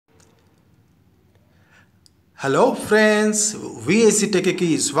Hello friends, విఏసి టెక్కి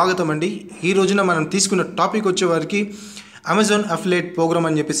స్వాగతం అండి. ఈ రోజున మనం తీసుకున్న టాపిక్ వచ్చేవారికి అమెజాన్ అఫిలియేట్ ప్రోగ్రామ్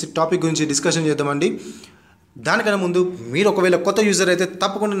అని చెప్పేసి టాపిక్ గురించి డిస్కషన్ చేద్దామండి. దానికన్నా ముందు మీరు ఒకవేళ కొత్త యూజర్ అయితే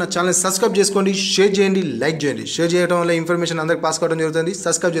తప్పకుండా నా ఛానల్ సబ్స్క్రైబ్ చేసుకోండి, షేర్ చేయండి, లైక్ చేయండి. షేర్ చేయడం వల్ల ఇన్ఫర్మేషన్ అందరికి పాస్ కావడం జరుగుతుంది.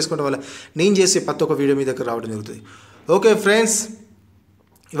 సబ్స్క్రైబ్ చేసుకోవడం వల్ల నేను చేసే ప్రతి ఒక్క వీడియో మీ దగ్గర రావడం జరుగుతుంది. ఓకే ఫ్రెండ్స్,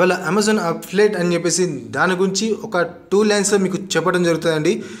 ఇవాళ అమెజాన్ అఫిలియేట్ అని చెప్పేసి దాని గురించి ఒక 2 లైన్స్లో మీకు చెప్పడం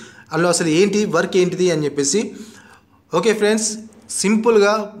జరుగుతుందండి. అందులో అసలు ఏంటి వర్క్ ఏంటిది అని చెప్పేసి. ఓకే ఫ్రెండ్స్,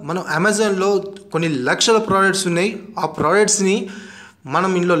 సింపుల్గా మనం అమెజాన్లో కొన్ని లక్షల ప్రోడక్ట్స్ ఉన్నాయి. ఆ ప్రోడక్ట్స్ని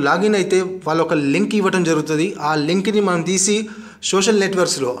మనం ఇందులో లాగిన్ అయితే వాళ్ళు ఒక లింక్ ఇవ్వడం జరుగుతుంది. ఆ లింక్ని మనం తీసి సోషల్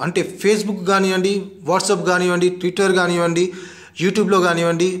నెట్వర్క్స్లో అంటే ఫేస్బుక్ కానివ్వండి, వాట్సాప్ కానివ్వండి, ట్విట్టర్ కానివ్వండి, యూట్యూబ్లో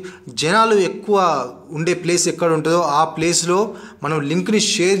కానివ్వండి, జనాలు ఎక్కువ ఉండే ప్లేస్ ఎక్కడ ఉంటుందో ఆ ప్లేస్లో మనం లింక్ని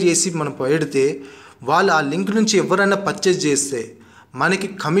షేర్ చేసి మనం పెడితే వాళ్ళు ఆ లింక్ నుంచి ఎవరైనా పర్చేజ్ చేస్తే మనకి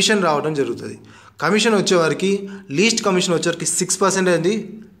కమిషన్ రావడం జరుగుతుంది. కమిషన్ వచ్చేవారికి లీస్ట్ కమిషన్ వచ్చేవారికి 6% అండి.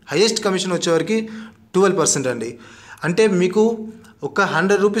 హైయెస్ట్ కమిషన్ వచ్చేవారికి 12% అండి. అంటే మీకు ఒక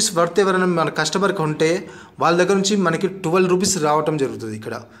 100 రూపీస్ వర్త్ ఎవరైనా మన కస్టమర్కి ఉంటే వాళ్ళ దగ్గర నుంచి మనకి 12 రూపీస్ రావడం జరుగుతుంది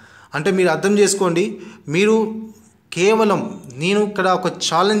ఇక్కడ. అంటే మీరు అర్థం చేసుకోండి. మీరు కేవలం నేను ఇక్కడ ఒక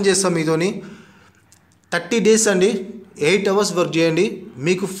ఛాలెంజ్ చేస్తాను మీతోని. 30 డేస్ అండి, 8 అవర్స్ వర్క్ చేయండి,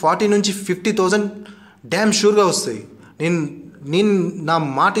 మీకు 40 నుంచి 50,000 డ్యామ్ షూర్గా వస్తాయి. నేను నా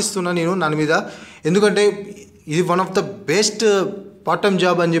మాట ఇస్తున్నా నేను దాని మీద. ఎందుకంటే ఇది one of the best part time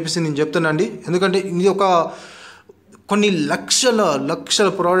job అని చెప్పేసి నేను చెప్తానండి. ఎందుకంటే ఇది ఒక కొన్ని లక్షల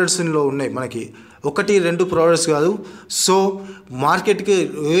ప్రోడక్ట్స్ ఇందులో ఉన్నాయి. మనకి 1-2 ప్రోడక్ట్స్ కాదు. సో మార్కెట్కి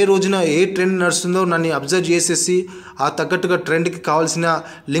ఏ రోజున ఏ ట్రెండ్ నడుస్తుందో నన్ను అబ్జర్వ్ చేసేసి ఆ తగ్గట్టుగా ట్రెండ్కి కావాల్సిన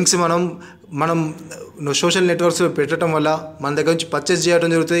లింక్స్ మనం సోషల్ నెట్వర్క్స్లో పెట్టడం వల్ల మన దగ్గర నుంచి పర్చేస్ చేయడం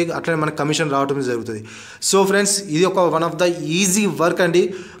జరుగుతుంది. అట్లనే మనకు కమిషన్ రావడం జరుగుతుంది. సో ఫ్రెండ్స్, ఇది ఒక one of the easy work అండి.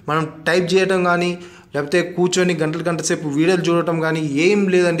 మనం టైప్ చేయడం కానీ లేకపోతే కూర్చొని గంటల సేపు వీడియోలు చూడటం కానీ ఏం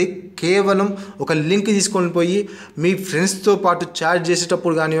లేదండి. కేవలం ఒక లింక్ తీసుకొని పోయి మీ ఫ్రెండ్స్తో పాటు చాట్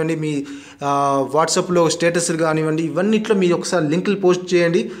చేసేటప్పుడు కానివ్వండి, మీ వాట్సాప్లో స్టేటస్లు కానివ్వండి, ఇవన్నిట్లో మీరు ఒకసారి లింకులు పోస్ట్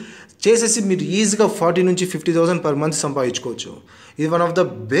చేయండి. చేసేసి మీరు ఈజీగా 40 నుంచి 50,000 పర్ మంత్ సంపాదించుకోవచ్చు. ఇది one of the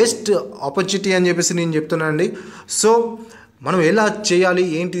best opportunity అని చెప్పేసి నేను చెప్తున్నానండి. సో మనం ఎలా చేయాలి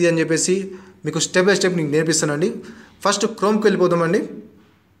ఏంటిది అని చెప్పేసి మీకు స్టెప్ బై స్టెప్ మీకు నేర్పిస్తానండి. ఫస్ట్ క్రోమ్కి వెళ్ళిపోదామండి.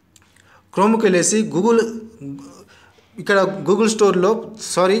 క్రోమ్కి వెళ్ళేసి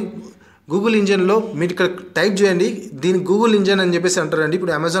గూగుల్ ఇంజన్లో మీరు ఇక్కడ టైప్ చేయండి. దీన్ని గూగుల్ ఇంజన్ అని చెప్పేసి అంటారండి.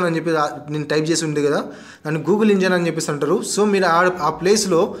 ఇప్పుడు అమెజాన్ అని చెప్పి నేను టైప్ చేసి ఉంది కదా, దాన్ని గూగుల్ ఇంజన్ అని చెప్పేసి అంటారు. సో మీరు ఆ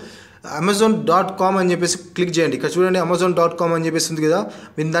ప్లేస్లో amazon.com అని చెప్పేసి క్లిక్ చేయండి. ఇక్కడ చూడండి amazon.com అని చెప్పేసి ఉంది కదా,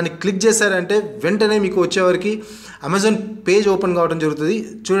 మీరు దాన్ని క్లిక్ చేశారంటే వెంటనే మీకు వచ్చేవారికి అమెజాన్ పేజ్ ఓపెన్ కావడం జరుగుతుంది.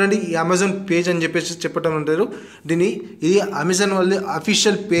 చూడండి, ఈ అమెజాన్ పేజ్ అని చెప్పేసి చెప్పడం అంటారు. ఇది అమెజాన్ వాళ్ళది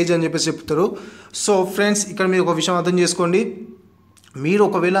అఫీషియల్ పేజ్ అని చెప్పేసి చెప్తారు. సో ఫ్రెండ్స్, ఇక్కడ మీరు ఒక విషయం అర్థం చేసుకోండి. మీరు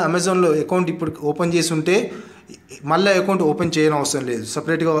ఒకవేళ అమెజాన్లో అకౌంట్ ఇప్పుడు ఓపెన్ చేసి ఉంటే మళ్ళీ అకౌంట్ ఓపెన్ చేయని అవసరం లేదు.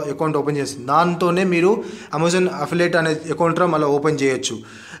 సపరేట్గా అకౌంట్ ఓపెన్ చేసి దాంతోనే మీరు అమెజాన్ అఫిలియేట్ అనే అకౌంట్లో మళ్ళీ ఓపెన్ చేయొచ్చు.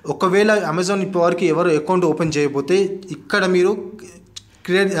 ఒకవేళ అమెజాన్ ఇప్పటివరకు ఎవరు అకౌంట్ ఓపెన్ చేయకపోతే ఇక్కడ మీరు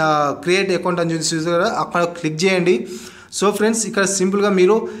క్రియేట్ అకౌంట్ అని చూసి కదా, అక్కడ క్లిక్ చేయండి. సో ఫ్రెండ్స్, ఇక్కడ సింపుల్గా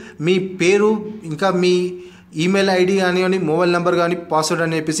మీరు మీ పేరు ఇంకా మీ ఈమెయిల్ ఐడి కానివ్వండి, మొబైల్ నెంబర్ కానీ, పాస్వర్డ్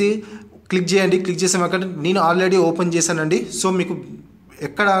అని చెప్పేసి క్లిక్ చేయండి. క్లిక్ చేసాక నేను ఆల్రెడీ ఓపెన్ చేశానండి. సో మీకు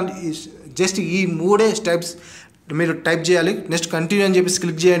ఎక్కడ జస్ట్ ఈ 3 స్టెప్స్ మీరు టైప్ చేయాలి. నెక్స్ట్ కంటిన్యూ అని చెప్పేసి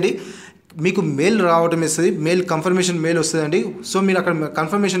క్లిక్ చేయండి. మీకు మెయిల్ రావడం వస్తుంది, మెయిల్ కన్ఫర్మేషన్ మెయిల్ వస్తుందండి. సో మీరు అక్కడ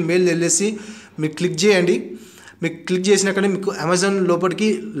కన్ఫర్మేషన్ మెయిల్ వెళ్ళేసి మీరు క్లిక్ చేయండి. మీకు క్లిక్ చేసినాకనే మీకు అమెజాన్ లోపలికి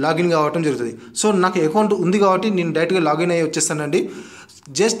లాగిన్ కావడం జరుగుతుంది. సో నాకు అకౌంట్ ఉంది కాబట్టి నేను డైరెక్ట్గా లాగిన్ అయ్యి వచ్చేస్తానండి.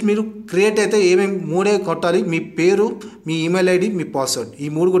 జస్ట్ మీరు క్రియేట్ అయితే ఏమేమి 3 కొట్టాలి: మీ పేరు, మీ ఈమెయిల్ ఐడి, మీ పాస్వర్డ్. ఈ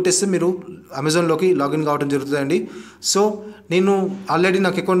 3 కొట్టేస్తే మీరు అమెజాన్లోకి లాగిన్ కావడం జరుగుతుందండి. సో నేను ఆల్రెడీ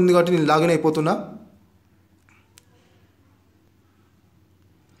నాకు అకౌంట్ ఉంది కాబట్టి నేను లాగిన్ అయిపోతున్నా.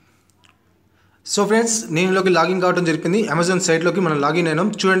 సో ఫ్రెండ్స్, నేనులోకి లాగిన్ కావడం జరిగింది. అమెజాన్ సైట్లోకి మనం లాగిన్ అయినాం.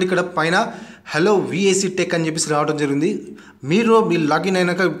 చూడండి, ఇక్కడ పైన హలో విఏసి టెక్ అని చెప్పేసి రావడం జరిగింది. మీరు లాగిన్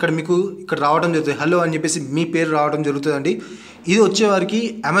అయినాక ఇక్కడ రావడం జరుగుతుంది. హలో అని చెప్పేసి మీ పేరు రావడం జరుగుతుందండి. ఇది వచ్చేవారికి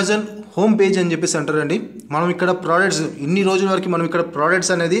అమెజాన్ హోమ్ పేజ్ అని చెప్పేసి అంటారండి. మనం ఇక్కడ ప్రోడక్ట్స్ ఇన్ని రోజుల వరకు మనం ఇక్కడ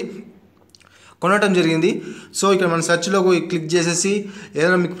ప్రోడక్ట్స్ అనేది కొనడం జరిగింది. సో ఇక్కడ మన సెర్చ్లో క్లిక్ చేసేసి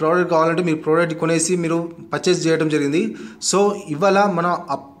ఏదైనా మీకు ప్రోడక్ట్ కావాలంటే మీరు ప్రోడక్ట్ కొనేసి మీరు పర్చేస్ చేయడం జరిగింది. సో ఇవాళ మనం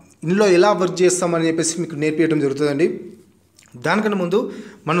ఇందులో ఎలా వర్క్ చేస్తామని చెప్పేసి మీకు నేర్పించడం జరుగుతుందండి. దానికన్నా ముందు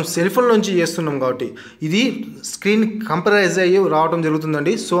మనం సెల్ ఫోన్ నుంచి చేస్తున్నాం కాబట్టి ఇది స్క్రీన్ కంప్రైజ్ అయ్యి రావడం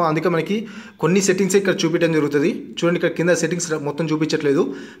జరుగుతుందండి. సో అందుకే మనకి కొన్ని సెట్టింగ్స్ ఇక్కడ చూపించడం జరుగుతుంది. చూడండి, ఇక్కడ కింద సెట్టింగ్స్ మొత్తం చూపించట్లేదు,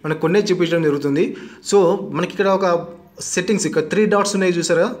 మనకు కొన్ని చూపించడం జరుగుతుంది. సో మనకి ఇక్కడ ఒక సెట్టింగ్స్ ఇక్కడ 3 డాట్స్ ఉన్నాయి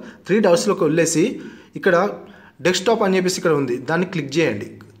చూసారా, 3 డాట్స్లోకి వెళ్ళేసి ఇక్కడ డెస్క్టాప్ అని చెప్పేసి ఇక్కడ ఉంది, దాన్ని క్లిక్ చేయండి.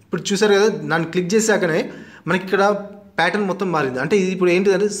 ఇప్పుడు చూసారు కదా, దాన్ని క్లిక్ చేశాకనే మనకి ఇక్కడ ప్యాటర్న్ మొత్తం మారింది. అంటే ఇది ఇప్పుడు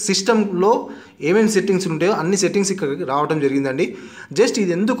ఏంటిదంటే సిస్టంలో ఏమేమి సెట్టింగ్స్ ఉంటాయో అన్ని సెట్టింగ్స్ ఇక్కడ రావడం జరిగిందండి. జస్ట్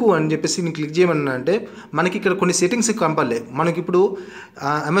ఇది ఎందుకు అని చెప్పేసి నేను క్లిక్ చేయమన్నా అంటే మనకి ఇక్కడ కొన్ని సెట్టింగ్స్ కంపల్లే. మనకి ఇప్పుడు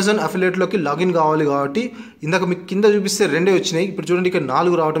అమెజాన్ అఫిలియేట్లోకి లాగిన్ కావాలి కాబట్టి ఇందాక మీకు కింద చూపిస్తే 2 వచ్చినాయి, ఇప్పుడు చూడండి ఇక్కడ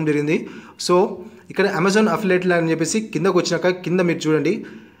 4 రావడం జరిగింది. సో ఇక్కడ అమెజాన్ అఫిలియేట్ అని చెప్పేసి కిందకు వచ్చినాక కింద మీరు చూడండి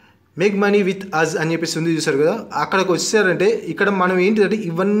మేక్ మనీ విత్ అజ్ అని చెప్పేసి ఉంది చూసారు కదా, అక్కడికి వచ్చారంటే ఇక్కడ మనం ఏంటిదంటే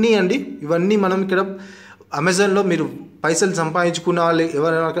ఇవన్నీ మనం ఇక్కడ అమెజాన్లో మీరు పైసలు సంపాదించుకున్న వాళ్ళు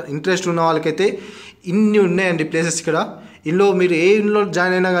ఎవరైనా ఇంట్రెస్ట్ ఉన్న వాళ్ళకైతే ఇన్ని ఉన్నాయండి ప్లేసెస్ ఇక్కడ. ఇందులో మీరు ఏ ఇంట్లో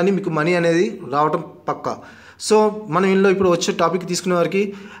జాయిన్ అయినా కానీ మీకు మనీ అనేది రావటం పక్కా. సో మనం ఇందులో ఇప్పుడు వచ్చే టాపిక్ తీసుకునే వారికి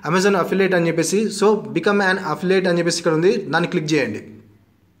అమెజాన్ అఫిలియేట్ అని చెప్పేసి, సో బికమ్ యాన్ అఫిలియేట్ అని చెప్పేసి ఇక్కడ ఉంది, దాన్ని క్లిక్ చేయండి.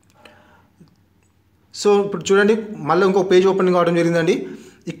 సో ఇప్పుడు చూడండి మళ్ళీ ఇంకో పేజ్ ఓపెన్ కావడం జరిగిందండి.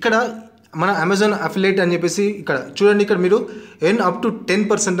 ఇక్కడ మన అమెజాన్ అఫిలియేట్ అని చెప్పేసి ఇక్కడ చూడండి, ఇక్కడ మీరు ఎర్న్ అప్ టు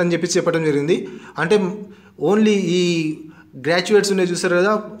 10% అని చెప్పేసి చెప్పడం జరిగింది. అంటే ఓన్లీ ఈ గ్రాడ్యుయేట్స్ ఉన్నాయి చూస్తారు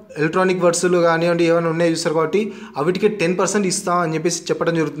కదా, ఎలక్ట్రానిక్ వర్డ్స్లు కానివ్వండి ఏమైనా ఉన్నాయి చూస్తారు కాబట్టి అవిటికి 10% ఇస్తాం అని చెప్పేసి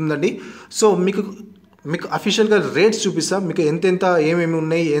చెప్పడం జరుగుతుందండి. సో మీకు అఫీషియల్గా రేట్స్ చూపిస్తా, మీకు ఎంతెంత ఏమేమి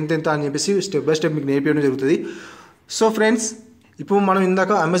ఉన్నాయి ఎంతెంత అని చెప్పేసి స్టెప్ బై స్టెప్ మీకు నేర్పించడం జరుగుతుంది. సో ఫ్రెండ్స్, ఇప్పుడు మనం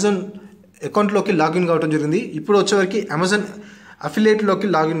ఇందాక అమెజాన్ అకౌంట్లోకి లాగిన్ కావడం జరిగింది. ఇప్పుడు వచ్చేవరకు అమెజాన్ అఫిలియేట్లోకి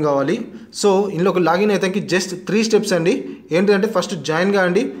లాగిన్ కావాలి. సో ఇందులోకి లాగిన్ అయితే జస్ట్ 3 స్టెప్స్ అండి. ఏంటంటే ఫస్ట్ జాయిన్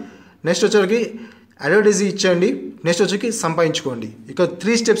కాండి, నెక్స్ట్ వచ్చేవరకు అడ్వర్టైజ్ ఇచ్చేయండి, నెక్స్ట్ వచ్చేకి సంపాదించుకోండి. ఇక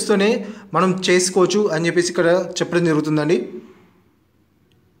 3 స్టెప్స్తోనే మనం చేసుకోవచ్చు అని చెప్పేసి ఇక్కడ చెప్పడం జరుగుతుందండి.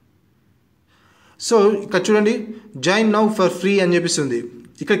 సో ఇక్కడ చూడండి జాయిన్ నౌ ఫర్ ఫ్రీ అని చెప్పిస్తుంది,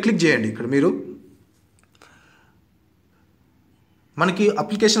 ఇక్కడ క్లిక్ చేయండి. ఇక్కడ మీరు మనకి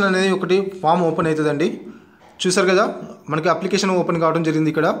అప్లికేషన్ అనేది ఒకటి ఫామ్ ఓపెన్ అవుతుందండి, చూసారు కదా మనకి అప్లికేషన్ ఓపెన్ కావడం జరిగింది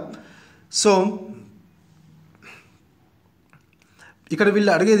ఇక్కడ. సో ఇక్కడ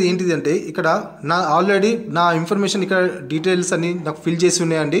వీళ్ళు అడిగేది ఏంటిది అంటే ఇక్కడ ఆల్రెడీ నా ఇన్ఫర్మేషన్ ఇక్కడ డీటెయిల్స్ అన్ని నాకు ఫిల్ చేసి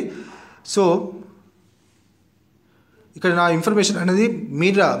ఉన్నాయండి. సో ఇక్కడ నా ఇన్ఫర్మేషన్ అనేది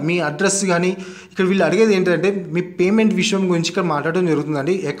మీ అడ్రస్ కానీ ఇక్కడ వీళ్ళు అడిగేది ఏంటంటే మీ పేమెంట్ విషయం గురించి ఇక్కడ మాట్లాడడం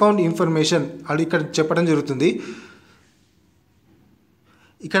జరుగుతుందండి. అకౌంట్ ఇన్ఫర్మేషన్ అది ఇక్కడ చెప్పడం జరుగుతుంది.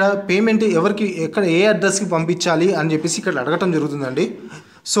 ఇక్కడ పేమెంట్ ఎవరికి ఎక్కడ ఏ అడ్రస్కి పంపించాలి అని చెప్పేసి ఇక్కడ అడగటం జరుగుతుందండి.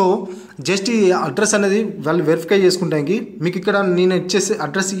 సో జస్ట్ ఈ అడ్రస్ అనేది వాళ్ళు వెరిఫై చేసుకుంటానికి మీకు ఇక్కడ నేను ఇచ్చేసి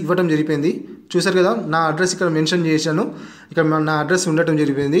అడ్రస్ ఇవ్వడం జరిగిపోయింది, చూసారు కదా నా అడ్రస్ ఇక్కడ మెన్షన్ చేశాను, ఇక్కడ నా అడ్రస్ ఉండటం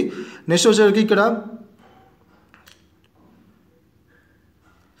జరిగిపోయింది. నెక్స్ట్ వచ్చేసరికి ఇక్కడ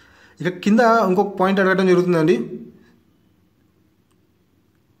కింద ఇంకొక పాయింట్ అడగటం జరుగుతుందండి.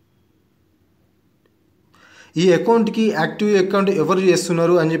 ఈ అకౌంట్కి యాక్టివ్ అకౌంట్ ఎవరు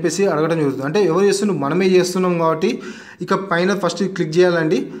చేస్తున్నారు అని చెప్పేసి అడగడం జరుగుతుంది. అంటే ఎవరు చేస్తున్నారు, మనమే చేస్తున్నాం కాబట్టి ఇక పైన ఫస్ట్ క్లిక్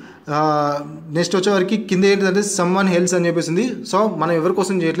చేయాలండి. నెక్స్ట్ వచ్చేవారికి కింద ఏంటంటే సమ్వన్ హెల్స్ అని చెప్పేసింది. సో మనం ఎవరి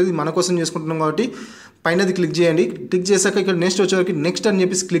కోసం చేయట్లేదు, మన కోసం చేసుకుంటున్నాం కాబట్టి పైనది క్లిక్ చేయండి. క్లిక్ చేశాక ఇక్కడ నెక్స్ట్ వచ్చేవారికి నెక్స్ట్ అని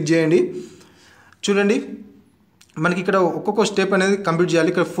చెప్పేసి క్లిక్ చేయండి. చూడండి మనకి ఇక్కడ ఒక్కొక్క స్టెప్ అనేది కంప్లీట్ చేయాలి.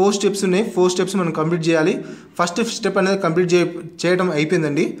 ఇక్కడ 4 స్టెప్స్ ఉన్నాయి, 4 స్టెప్స్ మనం కంప్లీట్ చేయాలి. ఫస్ట్ స్టెప్ అనేది కంప్లీట్ చేయడం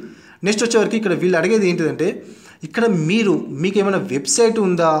అయిపోయిందండి. నెక్స్ట్ వచ్చేవరకు ఇక్కడ వీళ్ళు అడిగేది ఏంటిదంటే ఇక్కడ మీకు ఏమైనా వెబ్సైట్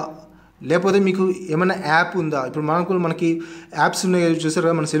ఉందా, లేకపోతే మీకు ఏమైనా యాప్ ఉందా. ఇప్పుడు మనకి యాప్స్ ఉన్నాయి చూసారు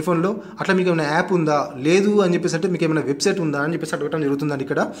కదా మన సెల్ ఫోన్లో, అట్లా మీకు ఏమైనా యాప్ ఉందా, లేదు అని చెప్పేసి అంటే మీకు ఏమైనా వెబ్సైట్ ఉందా అని చెప్పేసి అడగటం జరుగుతుందండి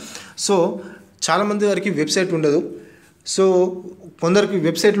ఇక్కడ. సో చాలామంది వారికి వెబ్సైట్ ఉండదు. సో కొందరికి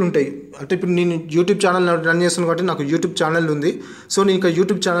వెబ్సైట్లు ఉంటాయి. అంటే ఇప్పుడు నేను యూట్యూబ్ ఛానల్ రన్ చేస్తున్నాను కాబట్టి నాకు యూట్యూబ్ ఛానల్ ఉంది. సో నేను ఇంకా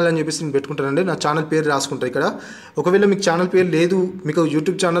యూట్యూబ్ ఛానల్ అని చెప్పేసి నేను పెట్టుకుంటానండి, నా ఛానల్ పేరు రాసుకుంటాను ఇక్కడ. ఒకవేళ మీకు ఛానల్ పేరు లేదు, మీకు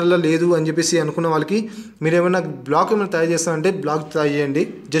యూట్యూబ్ ఛానల్లో లేదు అని చెప్పేసి అనుకున్న వాళ్ళకి మీరు ఏమైనా బ్లాగ్ ఏమైనా తయారు చేస్తారంటే బ్లాగ్ తయారు చేయండి,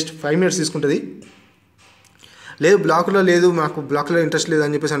 జస్ట్ 5 minutes తీసుకుంటుంది. లేదు బ్లాక్లో లేదు, మాకు బ్లాక్లో ఇంట్రెస్ట్ లేదు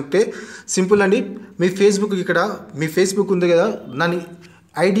అని చెప్పేసి అంటే సింపుల్ అండి. మీ ఫేస్బుక్ ఉంది కదా, దాని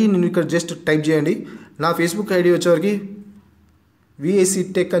ఐడి నేను ఇక్కడ జస్ట్ టైప్ చేయండి. నా ఫేస్బుక్ ఐడి వచ్చేవరకు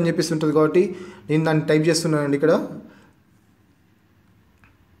VACTech అని చెప్పేసి ఉంటుంది కాబట్టి నేను దాన్ని టైప్ చేస్తున్నానండి ఇక్కడ.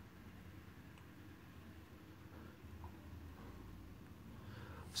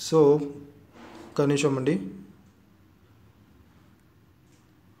 సో ఒక్క నిమిషం అండి.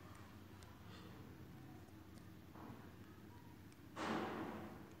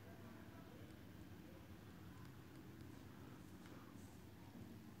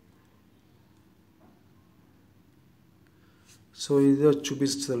 సో ఇది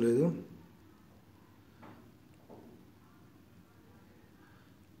చూపిస్తలేదు.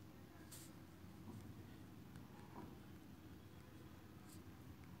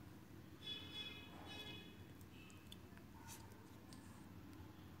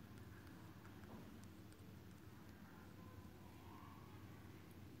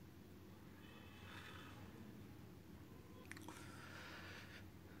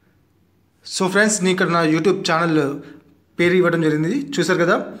 సో ఫ్రెండ్స్, నేను ఇక్కడ నా యూట్యూబ్ ఛానల్ పేరు ఇవ్వడం జరిగింది, చూసారు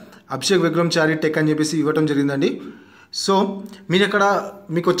కదా, అభిషేక్ విక్రమ్ చారీ టెక్ అని చెప్పేసి ఇవ్వడం జరిగిందండి. సో మీరు అక్కడ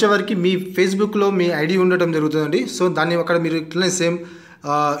మీకు వచ్చేవారికి మీ ఫేస్బుక్లో మీ ఐడి ఉండటం జరుగుతుందండి. సో దాన్ని అక్కడ మీరు ఇట్లనే సేమ్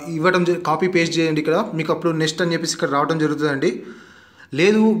ఇవ్వడం కాపీ పేస్ట్ చేయండి ఇక్కడ, మీకు అప్పుడు నెక్స్ట్ అని చెప్పేసి ఇక్కడ రావడం జరుగుతుందండి.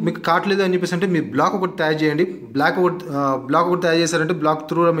 లేదు మీకు కావట్లేదు అని చెప్పేసి అంటే మీరు బ్లాక్ ఒకటి తయారు చేయండి. బ్లాక్ ఒకటి తయారు చేశారంటే బ్లాక్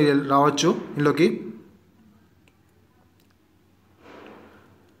త్రూ మీరు రావచ్చు ఇందులోకి.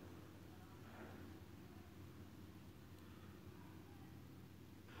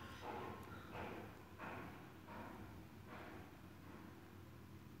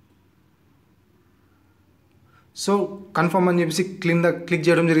 సో కన్ఫర్మ్ అని చెప్పేసి క్లిక్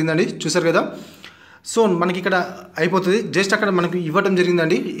చేయడం జరిగిందండి, చూసారు కదా. సో మనకి ఇక్కడ అయిపోతుంది. జస్ట్ అక్కడ మనకు ఇవ్వడం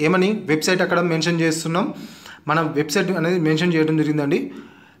జరిగిందండి, ఏమని వెబ్సైట్ అక్కడ మెన్షన్ చేస్తున్నాం, మన వెబ్సైట్ అనేది మెన్షన్ చేయడం జరిగిందండి.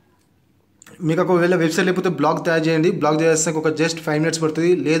 మీకు ఒకవేళ వెబ్సైట్ లేకపోతే బ్లాగ్ తయారు చేయండి. బ్లాగ్ తయారు చేస్తే ఒక జస్ట్ 5 minutes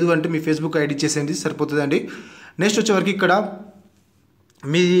పడుతుంది. లేదు అంటే మీ ఫేస్బుక్ ఐడి ఇచ్చేసేయండి, సరిపోతుందండి. నెక్స్ట్ వచ్చేవరకు ఇక్కడ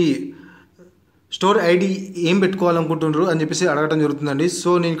మీ స్టోర్ ఐడి ఏం పెట్టుకోవాలనుకుంటున్నారు అని చెప్పేసి అడగడం జరుగుతుందండి. సో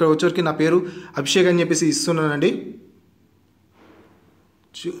నేను ఇక్కడ వచ్చేవరకు నా పేరు అభిషేక్ అని చెప్పేసి ఇస్తున్నానండి,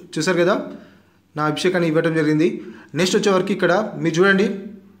 చూసారు కదా, నా అభిషేక్ అని ఇవ్వడం జరిగింది. నెక్స్ట్ వచ్చేవరకు ఇక్కడ మీరు చూడండి,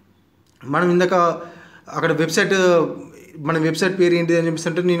 మనం ఇందాక అక్కడ మన వెబ్సైట్ పేరు ఏంటి అని చెప్పేసి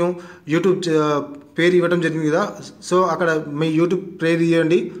అంటే నేను యూట్యూబ్ పేరు ఇవ్వడం జరిగింది కదా. సో అక్కడ మీ యూట్యూబ్ పేరు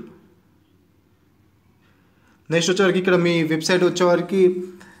ఇవ్వండి. నెక్స్ట్ వచ్చేవరకు ఇక్కడ మీ వెబ్సైట్ వచ్చేవరకు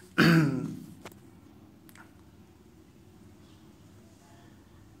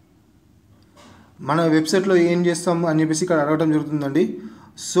మన వెబ్సైట్లో ఏం చేస్తాం అని చెప్పేసి ఇక్కడ అడగడం జరుగుతుందండి.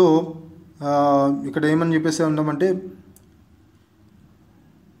 సో ఇక్కడ ఏమని చెప్పేసి ఉంటామంటే,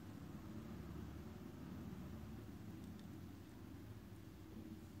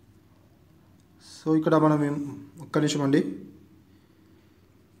 సో ఇక్కడ మనం ఒక్క నిమిషం అండి,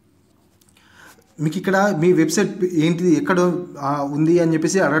 మీకు ఇక్కడ మీ వెబ్సైట్ ఏంటిది ఎక్కడ ఉంది అని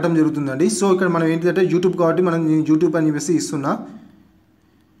చెప్పేసి అడగడం జరుగుతుందండి. సో ఇక్కడ మనం ఏంటిదంటే యూట్యూబ్ కాబట్టి మనం యూట్యూబ్ అని చెప్పేసి ఇస్తున్నా.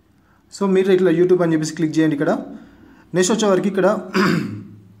 సో మీరు ఇట్లా యూట్యూబ్ అని చెప్పేసి క్లిక్ చేయండి ఇక్కడ. నెక్స్ట్ వచ్చేవరకు ఇక్కడ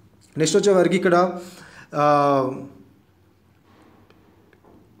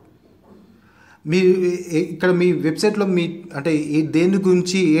మీ వెబ్సైట్లో మీ అంటే దేని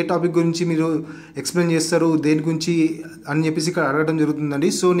గురించి ఏ టాపిక్ గురించి మీరు ఎక్స్ప్లెయిన్ చేస్తారు, దేని గురించి అని చెప్పేసి ఇక్కడ అడగడం జరుగుతుందండి.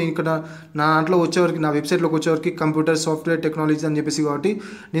 సో నేను ఇక్కడ నా దాంట్లో వచ్చేవరకు, నా వెబ్సైట్లోకి వచ్చేవరకు కంప్యూటర్ సాఫ్ట్వేర్ టెక్నాలజీ అని చెప్పేసి కాబట్టి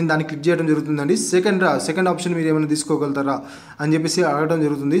నేను దాన్ని క్లిక్ చేయడం జరుగుతుందండి. సెకండ్ ఆప్షన్ మీరు ఏమైనా తీసుకోగలుగుతారా అని చెప్పేసి అడగడం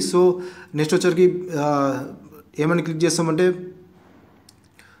జరుగుతుంది. సో నెక్స్ట్ వచ్చేవరకు ఏమైనా క్లిక్ చేస్తామంటే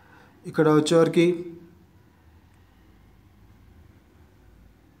ఇక్కడ వచ్చేవరకు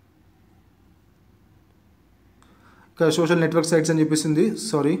సోషల్ నెట్వర్క్ సైట్స్ అని చెప్పేసింది,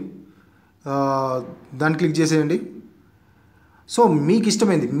 సారీ, దాన్ని క్లిక్ చేసేయండి. సో మీకు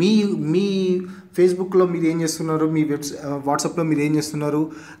ఇష్టమైంది మీ ఫేస్బుక్లో మీరు ఏం చేస్తున్నారు, మీ వాట్సాప్లో మీరు ఏం చేస్తున్నారు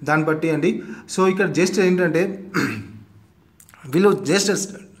దాన్ని బట్టి అండి. సో ఇక్కడ జస్ట్ ఏంటంటే వీళ్ళు జస్ట్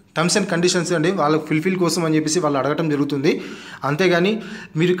టర్మ్స్ అండ్ కండిషన్స్ అండి, వాళ్ళ ఫుల్ఫిల్ కోసం అని చెప్పేసి వాళ్ళు అడగటం జరుగుతుంది. అంతేగాని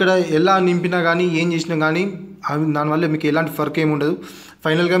మీరు ఇక్కడ ఎలా నింపినా కానీ ఏం చేసినా కానీ దానివల్ల మీకు ఎలాంటి ఫర్క్ ఏమి ఉండదు.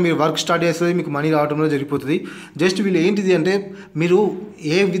 ఫైనల్గా మీరు వర్క్ స్టార్ట్ చేస్తుంది, మీకు మనీ రావడంలో జరిగిపోతుంది. జస్ట్ వీళ్ళు ఏంటిది అంటే మీరు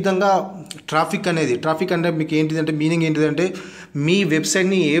ఏ విధంగా ట్రాఫిక్ అంటే మీకు ఏంటిదంటే మీనింగ్ ఏంటిదంటే మీ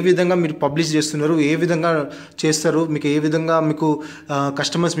వెబ్సైట్ని ఏ విధంగా మీరు పబ్లిష్ చేస్తున్నారు, ఏ విధంగా చేస్తారు, మీకు ఏ విధంగా మీకు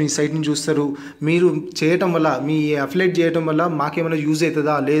కస్టమర్స్ మీ సైట్ని చూస్తారు, మీరు చేయటం వల్ల మీ అఫిలియేట్ చేయటం వల్ల మాకేమైనా యూజ్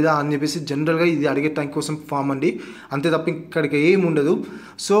అవుతుందా లేదా అని చెప్పేసి జనరల్గా ఇది అడిగే టైం కోసం ఫామ్ అండి, అంతే తప్ప ఇక్కడికి ఏమి ఉండదు.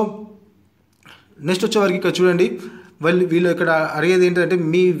 సో నెక్స్ట్ వచ్చేవారికి ఇక్కడ చూడండి, వీళ్ళు ఇక్కడ అడిగేది ఏంటంటే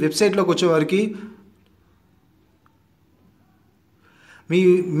మీ వెబ్సైట్లోకి వచ్చేవారికి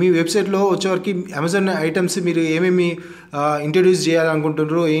మీ వెబ్సైట్లో వచ్చేవరకు అమెజాన్ ఐటమ్స్ మీరు ఏమేమి ఇంట్రడ్యూస్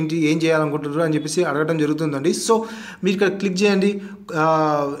చేయాలనుకుంటున్నారు, ఏం చేయాలనుకుంటున్నారు అని చెప్పేసి అడగడం జరుగుతుందండి. సో మీరు ఇక్కడ క్లిక్ చేయండి,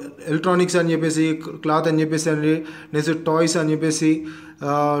 ఎలక్ట్రానిక్స్ అని చెప్పేసి, క్లాత్ అని చెప్పేసి అండి, నెక్స్ట్ టాయ్స్ అని చెప్పేసి,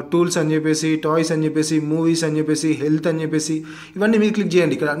 టూల్స్ అని చెప్పేసి, టాయ్స్ అని చెప్పేసి, మూవీస్ అని చెప్పేసి, హెల్త్ అని చెప్పేసి, ఇవన్నీ మీరు క్లిక్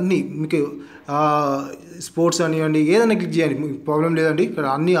చేయండి. ఇక్కడ అన్నీ మీకు స్పోర్ట్స్ అనివ్వండి, ఏదైనా క్లిక్ చేయండి, ప్రాబ్లం లేదండి. ఇక్కడ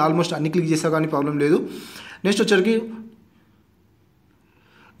ఆల్మోస్ట్ అన్ని క్లిక్ చేస్తా కానీ ప్రాబ్లం లేదు. నెక్స్ట్ వచ్చరికి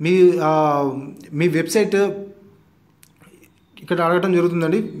మీ వెబ్సైట్ ఇక్కడ అడగటం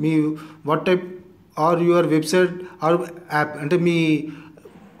జరుగుతుందండి, me what type are your website are app అంటే మీ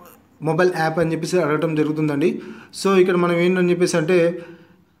మొబైల్ యాప్ అని చెప్పేసి అడగటం జరుగుతుందండి. సో ఇక్కడ మనం ఏంటని చెప్పేసి అంటే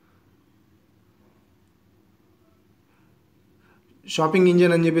షాపింగ్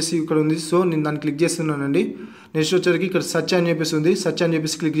ఇంజిన్ అని చెప్పేసి ఇక్కడ ఉంది. సో నేను దాన్ని క్లిక్ చేస్తున్నానండి. నెక్స్ట్ వచ్చరికి ఇక్కడ సర్చ్ అని చెప్పేసి ఉంది, సర్చ్ అని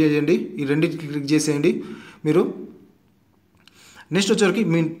చెప్పేసి క్లిక్ చేయండి. ఈ రెండింటికి క్లిక్ చేసేయండి మీరు. నెక్స్ట్ వచ్చేసరికి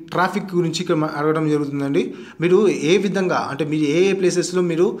మీ ట్రాఫిక్ గురించి ఇక్కడ అడగడం జరుగుతుందండి. మీరు ఏ విధంగా అంటే మీరు ఏ ప్లేసెస్లో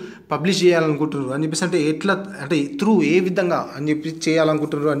మీరు పబ్లిష్ చేయాలనుకుంటున్నారు అని చెప్పేసి, అంటే ఎట్లా అంటే త్రూ ఏ విధంగా అని చెప్పి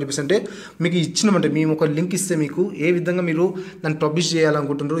చేయాలనుకుంటున్నారు అని చెప్పేసి, అంటే మీకు ఇచ్చినామంటే మేము ఒక లింక్ ఇస్తే మీకు ఏ విధంగా మీరు దాన్ని పబ్లిష్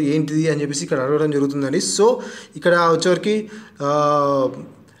చేయాలనుకుంటున్నారు ఏంటిది అని చెప్పేసి ఇక్కడ అడగడం జరుగుతుందండి. సో ఇక్కడ వచ్చేవరకు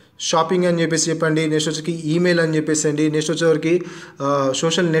షాపింగ్ అని చెప్పేసి చెప్పండి, నెక్స్ట్ వచ్చేకి ఈమెయిల్ అని చెప్పేసి అండి, నెక్స్ట్ వచ్చేవరకు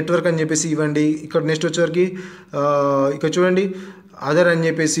సోషల్ నెట్వర్క్ అని చెప్పేసి ఇవ్వండి. ఇక్కడ నెక్స్ట్ వచ్చేవరకు ఇక్కడ చూడండి అదర్ అని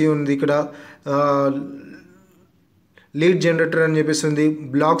చెప్పేసి ఉంది, ఇక్కడ లీడ్ జనరేటర్ అని చెప్పేసి ఉంది,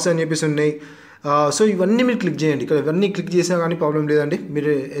 బ్లాగ్స్ అని చెప్పేసి ఉన్నాయి. సో ఇవన్నీ మీరు క్లిక్ చేయండి. ఇక్కడ ఇవన్నీ క్లిక్ చేసినా కానీ ప్రాబ్లం లేదండి.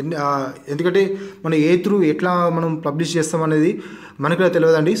 మీరు ఎందుకంటే మనం ఏ త్రూ ఎట్లా మనం పబ్లిష్ చేస్తాం అనేది మనకు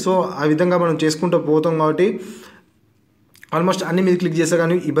తెలియదండి. సో ఆ విధంగా మనం చేసుకుంటూ పోతాం కాబట్టి ఆల్మోస్ట్ అన్ని మీద క్లిక్ చేసా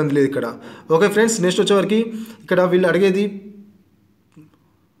కానీ ఇబ్బంది లేదు ఇక్కడ. ఓకే ఫ్రెండ్స్, నెక్స్ట్ వచ్చేవరకు ఇక్కడ వీళ్ళు అడిగేది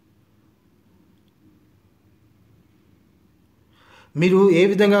మీరు ఏ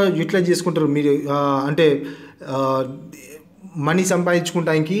విధంగా యూటిలైజ్ చేసుకుంటారు, మీరు అంటే మనీ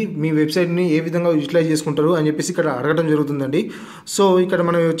సంపాదించుకోవడానికి మీ వెబ్సైట్ని ఏ విధంగా యూటిలైజ్ చేసుకుంటారు అని చెప్పేసి ఇక్కడ అడగడం జరుగుతుందండి. సో ఇక్కడ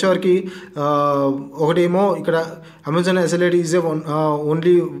మనం వచ్చేవరకు ఒకటేమో ఇక్కడ Amazon affiliate is a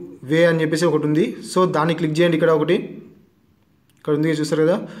only way అని చెప్పేసి ఒకటి ఉంది. సో దాన్ని క్లిక్ చేయండి. ఇక్కడ ఒకటి ఇక్కడ ఉంది చూస్తారు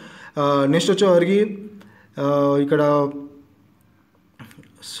కదా. నెక్స్ట్ వచ్చేవరకు ఇక్కడ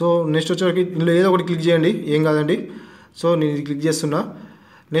సో నెక్స్ట్ వచ్చేవరకు ఇందులో ఏదో ఒకటి క్లిక్ చేయండి, ఏం కాదండి. సో నేను ఇది క్లిక్ చేస్తున్నా.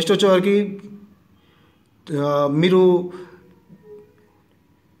 నెక్స్ట్ వచ్చేవరకు మీరు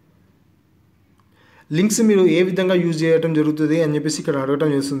లింక్స్ మీరు ఏ విధంగా యూజ్ చేయడం జరుగుతుంది అని చెప్పేసి ఇక్కడ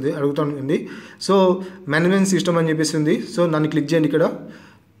అడుగుతానండి. సో మేనేజ్మెంట్ సిస్టమ్ అని చెప్పేసి ఉంది. సో దాన్ని క్లిక్ చేయండి ఇక్కడ.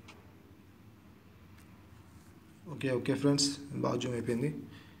 ఓకే ఫ్రెండ్స్, బాగా జూమ్ అయిపోయింది.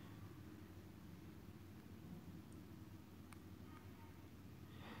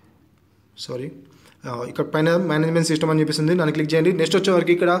 సారీ, ఇక్కడ పైన మేనేజ్మెంట్ సిస్టమ్ అని చెప్పేసి ఉంది, దాన్ని క్లిక్ చేయండి. నెక్స్ట్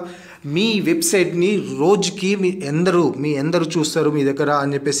వచ్చేవరకు ఇక్కడ మీ వెబ్సైట్ని రోజుకి మీ ఎందరు చూస్తారు మీ దగ్గర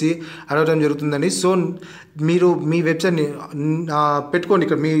అని చెప్పేసి అడగడం జరుగుతుందండి. సో మీరు మీ వెబ్సైట్ని పెట్టుకోండి.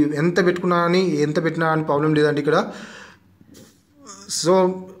 ఇక్కడ మీ ఎంత పెట్టినా అని ప్రాబ్లం లేదండి ఇక్కడ. సో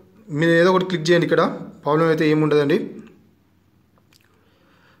మీరు ఏదో ఒకటి క్లిక్ చేయండి. ఇక్కడ ప్రాబ్లం అయితే ఏముండదండి.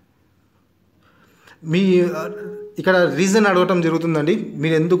 మీ ఇక్కడ రీజన్ అడగటం జరుగుతుందండి.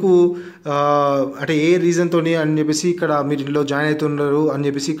 మీరు ఎందుకు అంటే ఏ రీజన్తో అని చెప్పేసి ఇక్కడ మీరు ఇందులో జాయిన్ అవుతున్నారు అని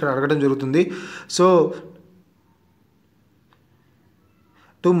చెప్పేసి ఇక్కడ అడగడం జరుగుతుంది. So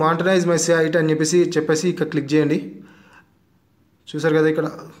to monetise my site అని చెప్పేసి ఇక్కడ క్లిక్ చేయండి. చూసారు కదా ఇక్కడ.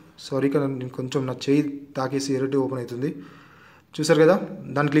 సారీ, ఇక్కడ నేను కొంచెం నా చేయి తాకేసి ఎరటి ఓపెన్ అవుతుంది. చూసారు కదా,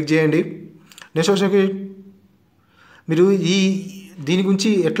 దాన్ని క్లిక్ చేయండి. నెక్స్ట్ వచ్చి మీరు దీని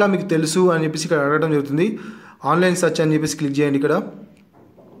గురించి ఎట్లా మీకు తెలుసు అని చెప్పేసి ఇక్కడ అడగడం జరుగుతుంది. ఆన్లైన్ సెర్చ్ అని చెప్పేసి క్లిక్ చేయండి ఇక్కడ.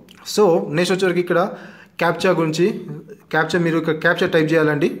 సో నెక్స్ట్ వచ్చేవరకు ఇక్కడ క్యాప్చా మీరు ఇక్కడ క్యాప్చా టైప్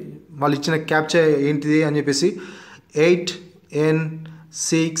చేయాలండి. వాళ్ళు ఇచ్చిన క్యాప్చా ఏంటిది అని చెప్పేసి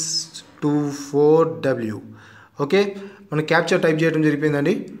 8N624W. ఓకే, మనం క్యాప్చా టైప్ చేయడం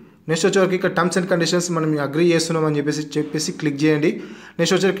జరిగిపోయిందండి. నెక్స్ట్ వచ్చేవరకు ఇక్కడ టర్మ్స్ అండ్ కండిషన్స్ మనం అగ్రీ చేస్తున్నాం అని చెప్పేసి క్లిక్ చేయండి.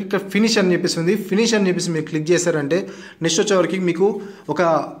 నెక్స్ట్ వచ్చేవరకు ఇక్కడ ఫినిష్ అని చెప్పేసి ఉంది. ఫినిష్ అని చెప్పేసి మీరు క్లిక్ చేశారంటే నెక్స్ట్ వచ్చేవరకు మీకు ఒక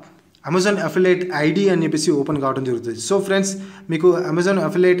అమెజాన్ అఫిలియేట్ ఐడి అని చెప్పేసి ఓపెన్ కావడం జరుగుతుంది. సో ఫ్రెండ్స్, మీకు అమెజాన్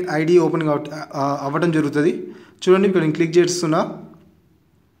అఫిలియేట్ ఐడి ఓపెన్ అవ్వడం జరుగుతుంది. చూడండి, ఇక్కడ నేను క్లిక్ చేస్తున్నా,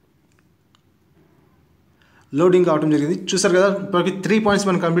 లోడింగ్ కావడం జరిగింది. చూసారు కదా, ఇప్పటికి 3 పాయింట్స్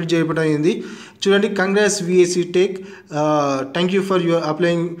మనం కంప్లీట్ చేయడం అయింది. చూడండి, congrats VACTech, thank you for your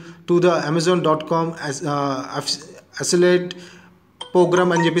applying to the amazon.com affiliate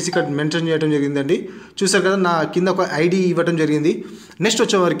programme అని చెప్పేసి ఇక్కడ మెన్షన్ చేయడం జరిగిందండి. చూసారు కదా, నా కింద ఒక ఐడి ఇవ్వడం జరిగింది. నెక్స్ట్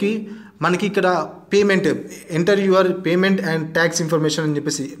వచ్చేవరకు మనకి ఇక్కడ payment enter your payment and tax information అని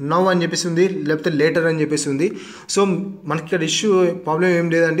చెప్పేసి నౌ అని చెప్పేసి ఉంది, లేకపోతే లేటర్ అని చెప్పేసి ఉంది. సో మనకి ఇక్కడ ప్రాబ్లం ఏం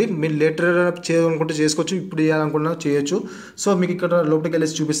లేదండి. మీరు లేటర్ చేయాలనుకుంటే చేసుకోవచ్చు, ఇప్పుడు చేయాలనుకున్నా చేయొచ్చు. సో మీకు ఇక్కడ లోపలికి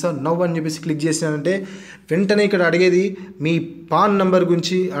వెళ్ళేసి చూపిస్తాను. నౌ అని చెప్పేసి క్లిక్ చేసినానంటే వెంటనే ఇక్కడ అడిగేది మీ పాన్ నెంబర్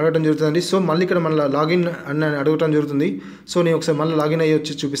గురించి అడగడం జరుగుతుందండి. సో మళ్ళీ ఇక్కడ మళ్ళీ లాగిన్ అని అడగటం జరుగుతుంది. సో నేను ఒకసారి మళ్ళీ లాగిన్ అయ్యి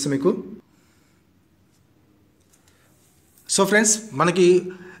వచ్చి చూపిస్తాను మీకు. సో ఫ్రెండ్స్, మనకి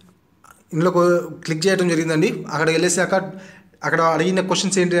ఇందులో క్లిక్ చేయడం జరిగిందండి. అక్కడికి వెళ్ళేసాక అక్కడ అడిగిన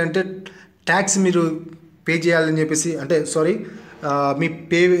క్వశ్చన్స్ ఏంటి అంటే ట్యాక్స్ మీరు పే చేయాలని చెప్పేసి, అంటే సారీ మీ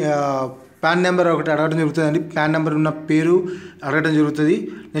పాన్ నెంబర్ ఒకటి అడగడం జరుగుతుందండి. పాన్ నెంబర్ ఉన్న పేరు అడగడం జరుగుతుంది.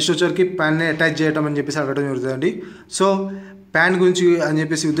 నెక్స్ట్ వచ్చేసరికి పాన్ని అటాచ్ చేయడం అని చెప్పేసి అడగడం జరుగుతుందండి. సో పాన్ గురించి అని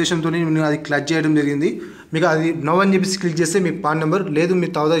చెప్పేసి ఉద్దేశంతో నేను అది క్లిక్ చేయడం జరిగింది. మీకు అది నో అని చెప్పేసి క్లిక్ చేస్తే మీ పాన్ నెంబర్ లేదు,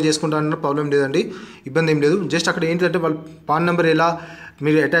 మీరు తవదా చేసుకుంటారన్న ప్రాబ్లం లేదండి, ఇబ్బంది ఏం లేదు. జస్ట్ అక్కడ ఏంటంటే వాళ్ళు పాన్ నెంబర్ ఎలా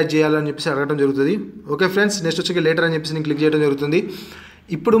మీరు అటాచ్ చేయాలని చెప్పేసి అడగడం జరుగుతుంది. ఓకే ఫ్రెండ్స్, నెక్స్ట్ వచ్చి లేటర్ అని చెప్పేసి నేను క్లిక్ చేయడం జరుగుతుంది.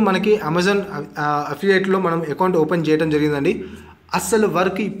 ఇప్పుడు మనకి అమెజాన్ అఫిలియేట్లో మనం అకౌంట్ ఓపెన్ చేయడం జరిగిందండి. అసలు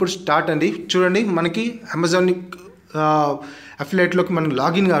వర్క్ ఇప్పుడు స్టార్ట్ అండి. చూడండి మనకి అమెజాన్ అఫిలియేట్లోకి మనం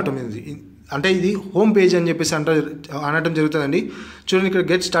లాగిన్ కావటం ఇది, అంటే ఇది హోమ్ పేజ్ అని చెప్పేసి అనటం జరుగుతుందండి. చూడండి ఇక్కడ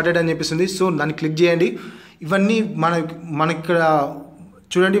గెట్ స్టార్టెడ్ అని చెప్పేసి, సో దాన్ని క్లిక్ చేయండి. ఇవన్నీ మనకి ఇక్కడ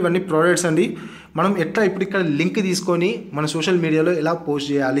చూడండి ఇవన్నీ ప్రోడక్ట్స్ అండి. మనం ఎట్లా ఇప్పుడు ఇక్కడ లింక్ తీసుకొని మన సోషల్ మీడియాలో ఎలా పోస్ట్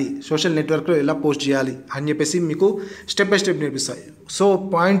చేయాలి, సోషల్ నెట్వర్క్లో ఎలా పోస్ట్ చేయాలి అని చెప్పేసి మీకు step by step నేర్పిస్తాయి. So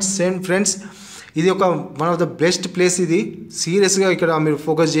points and friends, ఇది ఒక one of the best place. ఇది సీరియస్గా ఇక్కడ మీరు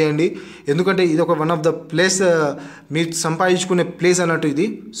ఫోకస్ చేయండి, ఎందుకంటే ఇది ఒక వన్ ఆఫ్ ద ప్లేస్ మీరు సంపాదించుకునే ప్లేస్ అన్నట్టు ఇది.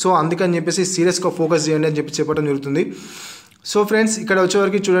 సో అందుకని చెప్పేసి సీరియస్గా ఫోకస్ చేయండి అని చెప్పి చెప్పడం జరుగుతుంది. సో ఫ్రెండ్స్ ఇక్కడ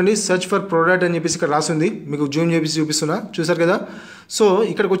వచ్చేవరకు చూడండి సర్చ్ ఫర్ ప్రోడక్ట్ అని చెప్పేసి ఇక్కడ రాసింది, మీకు జూమ్ చేసి చూపిస్తున్నా, చూసారు కదా. సో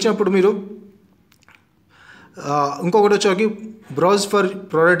ఇక్కడికి వచ్చినప్పుడు మీరు ఇంకొకటి వచ్చేవరకు బ్రౌజ్ ఫర్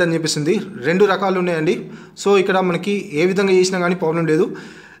ప్రోడక్ట్ అని చెప్పేసింది. 2 రకాలు ఉన్నాయండి. సో ఇక్కడ మనకి ఏ విధంగా చేసినా కానీ ప్రాబ్లం లేదు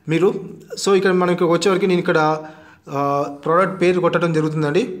మీరు. సో ఇక్కడ మనకి వచ్చేవరకు నేను ఇక్కడ ప్రోడక్ట్ పేరు కొట్టడం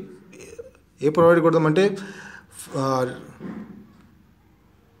జరుగుతుందండి. ఏ ప్రోడక్ట్ కొడదామంటే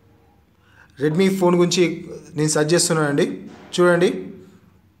రెడ్మీ ఫోన్ గురించి నేను సజెస్ట్ చేస్తున్నానండి. చూడండి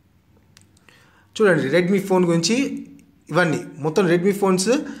రెడ్మీ ఫోన్ గురించి ఇవన్నీ మొత్తం రెడ్మీ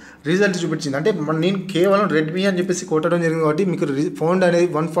ఫోన్స్ రిజల్ట్ చూపించింది. అంటే నేను కేవలం రెడ్మీ అని చెప్పేసి కొట్టడం జరిగింది కాబట్టి మీకు ఫౌండ్ అనేది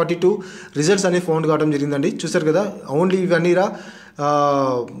 142 రిజల్ట్స్ అనేది ఫౌండ్ కావడం జరిగిందండి. చూసారు కదా, ఓన్లీ ఇవన్నీ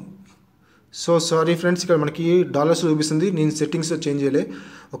సో సారీ ఫ్రెండ్స్, ఇక్కడ మనకి డాలర్స్ చూపిస్తుంది, నేను సెట్టింగ్స్లో చేంజ్ చేయలే,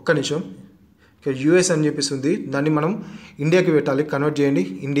 ఒక్క నిమిషం. ఇక్కడ యూఎస్ అని చెప్పేసి దాన్ని మనం ఇండియాకి పెట్టాలి, కన్వర్ట్ చేయండి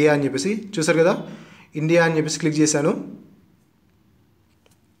ఇండియా అని చెప్పేసి. చూసారు కదా, ఇండియా అని చెప్పేసి క్లిక్ చేశాను.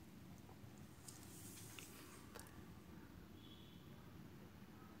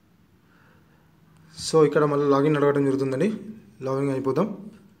 సో ఇక్కడ మళ్ళీ లాగిన్ అడగడం జరుగుతుందండి, లాగిన్ అయిపోతాం.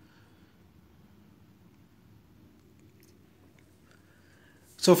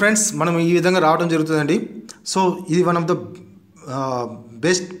 సో ఫ్రెండ్స్ మనం ఈ విధంగా రావడం జరుగుతుందండి. సో ఇది one of the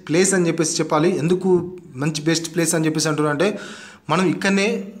best place అని చెప్పేసి చెప్పాలి. ఎందుకు మంచి బెస్ట్ ప్లేస్ అని చెప్పేసి అంటున్నా అంటే, మనం ఇక్కడనే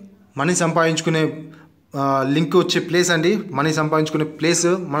మనీ సంపాదించుకునే లింక్ వచ్చే ప్లేస్ అండి, మనీ సంపాదించుకునే ప్లేస్.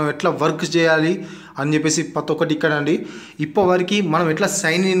 మనం ఎట్లా వర్క్ చేయాలి అని చెప్పేసి ప్రతి ఒక్కటి ఇక్కడ అండి. ఇప్పటివరకు మనం ఎట్లా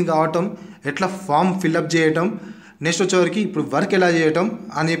సైన్ ఇన్ కావటం, ఎట్లా ఫామ్ ఫిల్అప్ చేయటం, నెక్స్ట్ వచ్చేవరకు ఇప్పుడు వర్క్ ఎలా చేయటం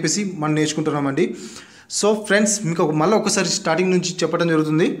అని చెప్పేసి మనం నేర్చుకుంటున్నామండి. సో ఫ్రెండ్స్ మీకు మళ్ళీ ఒకసారి స్టార్టింగ్ నుంచి చెప్పడం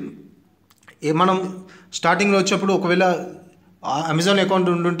జరుగుతుంది. మనం స్టార్టింగ్లో వచ్చేప్పుడు ఒకవేళ అమెజాన్ అకౌంట్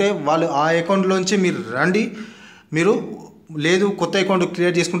ఉంటుంటే వాళ్ళు ఆ అకౌంట్లోంచి మీరు రండి, మీరు లేదు కొత్త అకౌంట్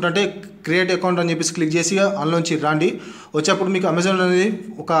క్రియేట్ చేసుకుంటుంటే క్రియేట్ అకౌంట్ అని చెప్పేసి క్లిక్ చేసి అందులోంచి రండి. వచ్చేప్పుడు మీకు అమెజాన్ అనేది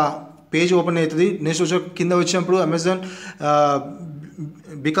ఒక పేజ్ ఓపెన్ అవుతుంది. నెక్స్ట్ వచ్చే కింద వచ్చినప్పుడు అమెజాన్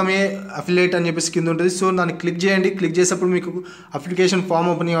బికమ్ ఏ అఫిలియేట్ అని చెప్పేసి కింద ఉంటుంది. సో దాన్ని క్లిక్ చేయండి. క్లిక్ చేసేప్పుడు మీకు అప్లికేషన్ ఫామ్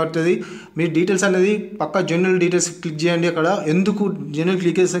ఓపెన్ అవుతుంది. మీ డీటెయిల్స్ అనేది పక్కా జనరల్ డీటెయిల్స్ క్లిక్ చేయండి. అక్కడ ఎందుకు జనరల్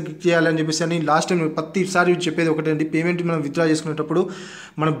క్లిక్ చేయాలని చెప్పేసి అని లాస్ట్ టైం ప్రతిసారి చెప్పేది ఒకటే అండి, పేమెంట్ మనం విత్డ్రా చేసుకునేటప్పుడు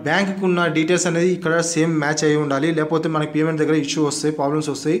మన బ్యాంకుకు ఉన్న డీటెయిల్స్ అనేది ఇక్కడ సేమ్ మ్యాచ్ అయ్యి ఉండాలి, లేకపోతే మనకి పేమెంట్ దగ్గర ఇష్యూ వస్తాయి,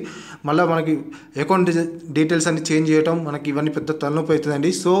 ప్రాబ్లమ్స్ వస్తాయి. మళ్ళీ మనకి అకౌంట్ డీటెయిల్స్ అన్ని చేంజ్ చేయడం మనకి ఇవన్నీ పెద్ద తలనొప్పి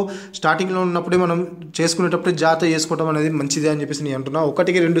అవుతుందండి. సో స్టార్టింగ్లో ఉన్నప్పుడే మనం చేసుకునేటప్పుడు జాగ్రత్త చేసుకోవడం అనేది మంచిది అని చెప్పేసి నేను అంటున్నా.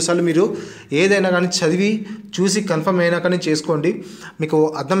 1-2 సార్లు మీరు ఏదైనా కానీ చదివి చూసి కన్ఫర్మ్ అయినా కానీ చేసుకోండి, మీకు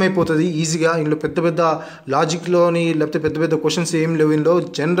అర్థమైపోతుంది ఈజీగా. ఇందులో పెద్ద పెద్ద లాజిక్లోని లేకపోతే పెద్ద పెద్ద క్వశ్చన్స్ ఏం లేవు. ఇందులో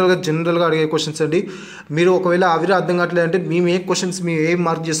జనరల్గా అడిగే క్వశ్చన్స్ అండి. మీరు ఒకవేళ అవి అర్థం కావట్లేదు అంటే మేము ఏ క్వశ్చన్స్ మేము ఏం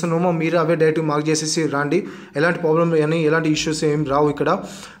మార్క్ చేస్తున్నామో మీరు అవే డైరెక్ట్ మార్క్ చేసేసి రండి. ఎలాంటి ప్రాబ్లం కానీ ఎలాంటి ఇష్యూస్ ఏం రావు ఇక్కడ.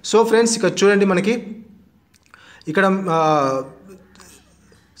 సో ఫ్రెండ్స్ ఇక్కడ చూడండి, మనకి ఇక్కడ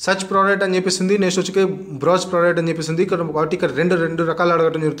సర్చ్ ప్రోడక్ట్ అని చెప్పేసింది, నెక్స్ట్ వచ్చి బ్రౌజ్ ప్రోడక్ట్ అని చెప్పేసింది. కాబట్టి ఇక్కడ రెండు రకాలు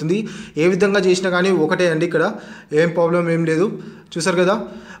అడగడం జరుగుతుంది. ఏ విధంగా చేసినా కానీ ఒకటే అండి, ఇక్కడ ఏం ప్రాబ్లం ఏం లేదు. చూసారు కదా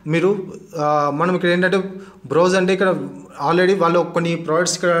మీరు. మనం ఇక్కడ ఏంటంటే బ్రౌజ్ అంటే ఇక్కడ ఆల్రెడీ వాళ్ళు కొన్ని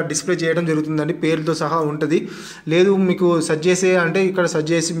ప్రోడక్ట్స్ ఇక్కడ డిస్ప్లే చేయడం జరుగుతుందండి, పేర్లతో సహా ఉంటుంది. లేదు మీకు సర్చ్ చేసే అంటే ఇక్కడ సర్చ్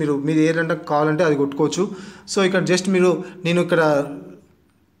చేసి మీరు ఏదంటే కావాలంటే అది కొట్టుకోవచ్చు. సో ఇక్కడ జస్ట్ నేను ఇక్కడ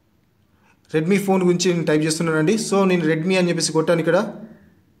రెడ్మీ ఫోన్ గురించి నేను టైప్ చేస్తున్నానండి. సో నేను రెడ్మీ అని చెప్పేసి కొట్టాను ఇక్కడ.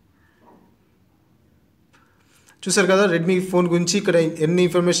 చూసారు కదా రెడ్మీ ఫోన్ గురించి ఇక్కడ ఎన్ని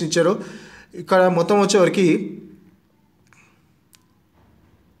ఇన్ఫర్మేషన్ ఇచ్చారో. ఇక్కడ మొత్తం వచ్చేవరకు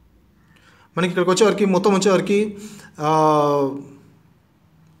మనకి ఇక్కడికి వచ్చేవరకు మొత్తం వచ్చేవరకు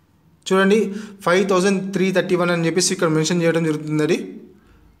చూడండి 5331 అని చెప్పేసి ఇక్కడ మెన్షన్ చేయడం జరుగుతుందండి.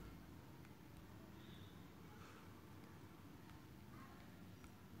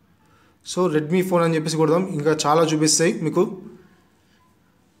 సో రెడ్మీ ఫోన్ అని చెప్పేసి కొడదాం, ఇంకా చాలా చూపిస్తాయి మీకు.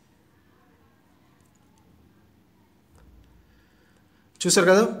 చూసారు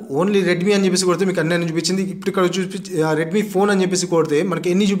కదా, ఓన్లీ రెడ్మీ అని చెప్పేసి కొడితే మీకు అన్ని చూపించింది. ఇప్పుడు ఇక్కడ రెడ్మీ ఫోన్ అని చెప్పేసి కొడితే మనకి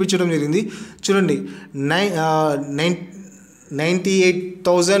ఎన్ని చూపించడం జరిగింది చూడండి.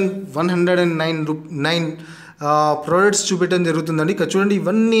 98,109 ప్రోడక్ట్స్ చూపెట్టడం జరుగుతుందండి. ఇక్కడ చూడండి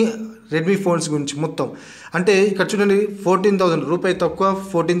ఇవన్నీ రెడ్మీ ఫోన్స్ గురించి మొత్తం. అంటే ఇక్కడ చూడండి 14,000 రూపాయి తక్కువ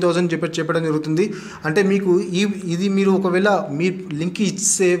 14,000 చెప్పడం జరుగుతుంది. అంటే మీకు ఇది మీరు ఒకవేళ మీ లింక్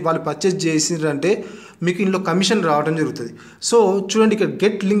ఇస్తే వాళ్ళు పర్చేజ్ చేసిండ్రంటే మీకు ఇందులో కమిషన్ రావడం జరుగుతుంది. సో చూడండి ఇక్కడ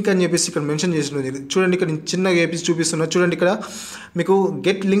గెట్ లింక్ అని చెప్పేసి ఇక్కడ మెన్షన్ చేసిన చూడండి. ఇక్కడ నేను చిన్నగా వేపి చూపిస్తున్నా చూడండి. ఇక్కడ మీకు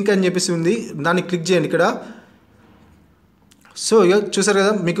గెట్ లింక్ అని చెప్పేసి ఉంది, దాన్ని క్లిక్ చేయండి ఇక్కడ. సో చూసారు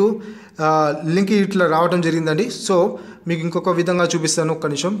కదా మీకు లింక్ ఇట్లా రావడం జరిగిందండి. సో మీకు ఇంకొక విధంగా చూపిస్తాను, ఒక్క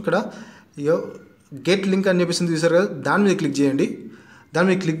నిమిషం. ఇక్కడ గెట్ లింక్ అని చెప్పేసి చూసారు కదా, దాని మీద క్లిక్ చేయండి. దాని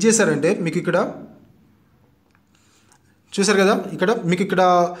మీద క్లిక్ చేశారంటే మీకు ఇక్కడ చూసారు కదా, ఇక్కడ మీకు ఇక్కడ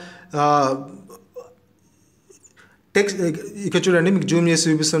టెక్స్ట్ ఇక్కడ చూడండి, మీకు జూమ్ చేసి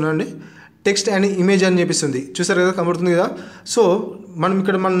చూపిస్తున్నాను అండి. టెక్స్ట్ అండ్ ఇమేజ్ అని చెప్పిస్తుంది, చూసారు కదా, కనబడుతుంది కదా. సో మనం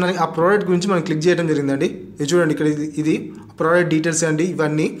ఇక్కడ ఆ ప్రోడక్ట్ గురించి మనం క్లిక్ చేయడం జరిగిందండి. ఇది చూడండి, ఇక్కడ ఇది ప్రోడక్ట్ డీటెయిల్స్ అండి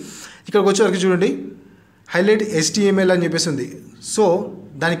ఇవన్నీ. ఇక్కడికి వచ్చేవరకు చూడండి హైలైట్ HTML అని చెప్పేసి. సో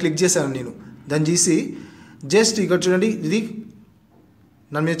దాన్ని క్లిక్ చేశాను నేను. దాన్ని చేసి జస్ట్ ఇక్కడ చూడండి, ఇది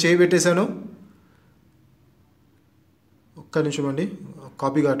దాని మీద చేయి పెట్టేశాను. ఒక్క నిమిషం అండి,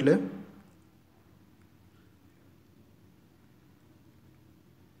 కాపీ కావట్లే.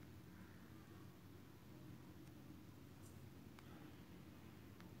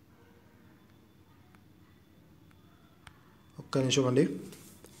 ఒక్క నిమిషం అండి.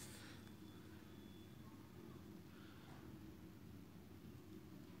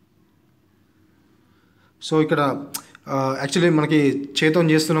 సో ఇక్కడ యాక్చువల్లీ మనకి చేతితో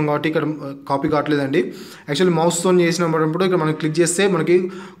చేస్తున్నాం కాబట్టి ఇక్కడ కాపీ కావట్లేదండి. యాక్చువల్లీ మౌస్తో చేసినప్పుడు ఇక్కడ మనం క్లిక్ చేస్తే మనకి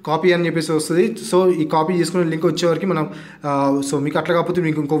కాపీ అని చెప్పేసి వస్తుంది. సో ఈ కాపీ చేసుకునే లింక్ వచ్చేవరకు మనం సో మీకు అట్లా కాకపోతే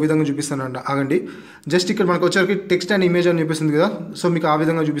మీకు ఇంకో విధంగా చూపిస్తానండి, ఆగండి. జస్ట్ ఇక్కడ మనకు వచ్చేవరకు టెక్స్ట్ అండ్ ఇమేజ్ అని చెప్పేసింది కదా. సో మీకు ఆ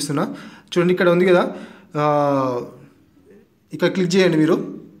విధంగా చూపిస్తున్నా చూడండి. ఇక్కడ ఉంది కదా, ఇక్కడ క్లిక్ చేయండి మీరు.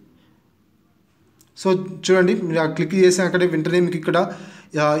 సో చూడండి, మీరు క్లిక్ చేసాక వెంటనే మీకు ఇక్కడ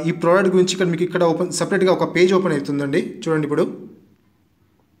ఈ ప్రోడక్ట్ గురించి ఇక్కడ మీకు ఇక్కడ సపరేట్గా ఒక పేజ్ ఓపెన్ అవుతుందండి. చూడండి, ఇప్పుడు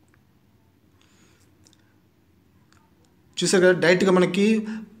చూసారు కదా, డైరెక్ట్గా మనకి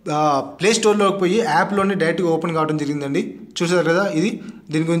ప్లే స్టోర్లోకి పోయి యాప్లోనే డైరెక్ట్గా ఓపెన్ కావడం జరిగిందండి. చూసారు కదా, ఇది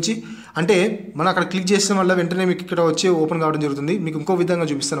దీని గురించి. అంటే మనం అక్కడ క్లిక్ చేసిన వల్ల వెంటనే మీకు ఇక్కడ వచ్చి ఓపెన్ కావడం జరుగుతుంది. మీకు ఇంకో విధంగా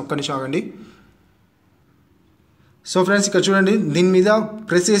చూపిస్తాను, ఒక్క నిమిషం ఆగండి. సో ఫ్రెండ్స్, ఇక్కడ చూడండి, దీని మీద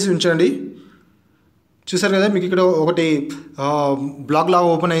ప్రెస్ చేసి ఉంచండి. చూసారు కదా, మీకు ఇక్కడ ఒకటి బ్లాగ్ లాగా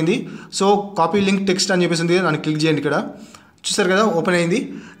ఓపెన్ అయింది. సో కాపీ లింక్ టెక్స్ట్ అని చెప్పేసి ఉంది, దాన్ని క్లిక్ చేయండి. ఇక్కడ చూసారు కదా, ఓపెన్ అయింది.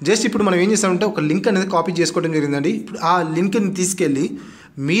 జస్ట్ ఇప్పుడు మనం ఏం చేస్తామంటే ఒక లింక్ అనేది కాపీ చేసుకోవడం జరిగిందండి. ఇప్పుడు ఆ లింక్ని తీసుకెళ్ళి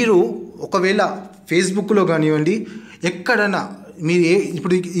మీరు ఒకవేళ ఫేస్బుక్లో కానివ్వండి, ఎక్కడైనా మీరు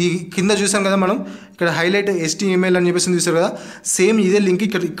ఇప్పుడు ఈ కింద చూసాం కదా, మనం ఇక్కడ హైలైట్ HTML అని చెప్పేసి చూసారు కదా, సేమ్ ఇదే లింక్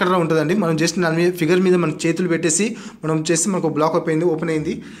ఇక్కడ ఉంటుందండి. మనం జస్ట్ దాని మీద ఫిగర్ మీద మన చేతులు పెట్టేసి మనం చేస్తే మనకు బ్లాక్ ఓపెన్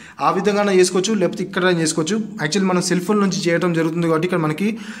అయింది. ఆ విధంగా చేసుకోవచ్చు, లేకపోతే ఇక్కడ చేసుకోవచ్చు. యాక్చువల్లీ మనం సెల్ ఫోన్ నుంచి చేయడం జరుగుతుంది కాబట్టి ఇక్కడ మనకి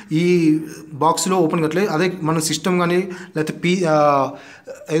ఈ బాక్స్లో ఓపెన్ కావట్లేదు. అదే మనం సిస్టమ్ కానీ లేకపోతే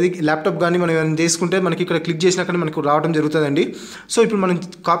అది ల్యాప్టాప్ కానీ మనం ఏమైనా చేసుకుంటే మనకి ఇక్కడ క్లిక్ చేసినాక మనకు రావడం జరుగుతుందండి. సో ఇప్పుడు మనం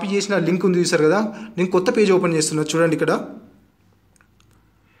కాపీ చేసిన లింక్ ఉంది చూసారు కదా, నేను కొత్త పేజ్ ఓపెన్ చేస్తున్నా. చూడండి, ఇక్కడ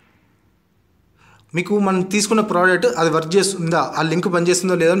మీకు మనం తీసుకున్న ప్రోడక్ట్ అది వర్క్ చేస్తుందా, ఆ లింక్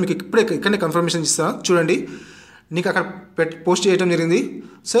పనిచేస్తుందో లేదో మీకు ఇక్కడనే కన్ఫర్మేషన్ ఇస్తాను. చూడండి, నీకు అక్కడ పోస్ట్ చేయడం జరిగింది.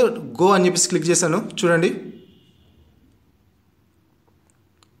 సో గో అని చెప్పేసి క్లిక్ చేశాను. చూడండి,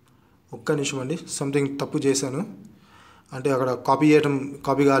 ఒక్క నిమిషం అండి, సంథింగ్ తప్పు చేశాను. అంటే అక్కడ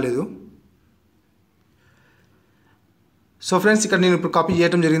కాపీ కాలేదు. సో ఫ్రెండ్స్, ఇక్కడ నేను ఇప్పుడు కాపీ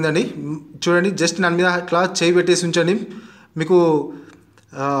చేయడం జరిగిందండి. చూడండి, జస్ట్ దాని మీద ఇట్లా చేయి పెట్టేసి ఉంచండి. మీకు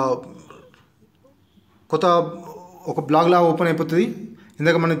కొత్త ఒక బ్లాగ్ లాగా ఓపెన్ అయిపోతుంది.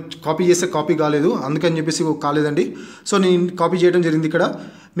 ఇందాక మనం కాపీ చేస్తే కాపీ కాలేదు, అందుకని చెప్పేసి కాలేదండి. సో నేను కాపీ చేయడం జరిగింది. ఇక్కడ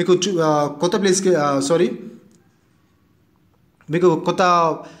మీకు కొత్త ప్లేస్కి మీకు కొత్త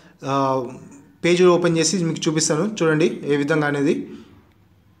పేజ్ ఓపెన్ చేసి మీకు చూపిస్తాను. చూడండి ఏ విధంగా అనేది.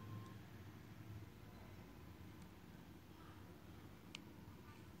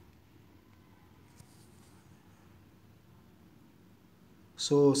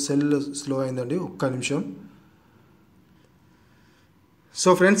 సో సెల్ స్లో అయిందండి, ఒక్క నిమిషం. సో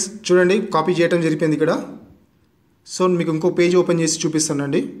ఫ్రెండ్స్, చూడండి, కాపీ చేయడం జరిపోయింది ఇక్కడ. సో మీకు ఇంకో పేజ్ ఓపెన్ చేసి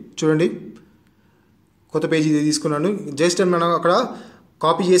చూపిస్తానండి. చూడండి, కొత్త పేజ్ ఇది తీసుకున్నాను. జస్ట్ మనం అక్కడ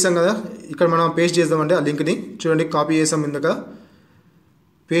కాపీ చేసాం కదా, ఇక్కడ మనం పేస్ట్ చేద్దామండి ఆ లింక్ని. చూడండి, కాపీ చేసాం. ఇందాక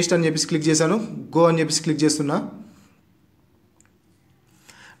పేస్ట్ అని చెప్పేసి క్లిక్ చేశాను. గో అని చెప్పేసి క్లిక్ చేస్తున్నా.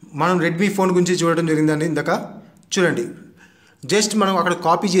 మనం రెడ్మీ ఫోన్ గురించి చూడటం జరిగిందండి ఇందాక. చూడండి, జస్ట్ మనం అక్కడ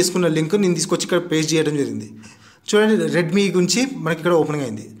కాపీ చేసుకున్న లింక్ నేను తీసుకొచ్చి ఇక్కడ పేస్ట్ చేయడం జరిగింది. చూడండి, రెడ్మీ గురించి మనకి ఇక్కడ ఓపెనింగ్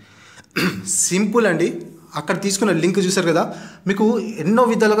అయింది. సింపుల్ అండి, అక్కడ తీసుకున్న లింక్ చూసారు కదా, మీకు ఎన్నో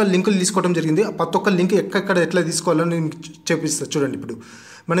విధాలుగా లింకులు తీసుకోవడం జరిగింది. ప్రతి ఒక్క లింక్ ఎక్కడ ఎట్లా తీసుకోవాలని నేను చూపిస్తాను. చూడండి, ఇప్పుడు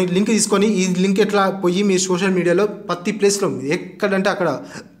మనం లింక్ తీసుకొని ఈ లింక్ ఎట్లా పోయి మీ సోషల్ మీడియాలో ప్రతి ప్లేస్లో ఎక్కడంటే అక్కడ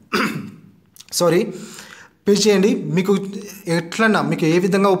పేస్ట్ చేయండి. మీకు ఎట్లన్నా మీకు ఏ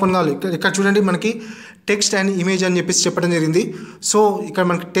విధంగా ఓపెన్ కావాలి. ఇక్కడ చూడండి, మనకి టెక్స్ట్ అండ్ ఇమేజ్ అని చెప్పేసి చెప్పడం జరిగింది. సో ఇక్కడ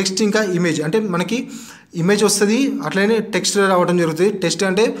మనకి టెక్స్ట్ ఇంకా ఇమేజ్ అంటే మనకి ఇమేజ్ వస్తుంది, అట్లనే టెక్స్ట్ రావడం జరుగుతుంది. టెక్స్ట్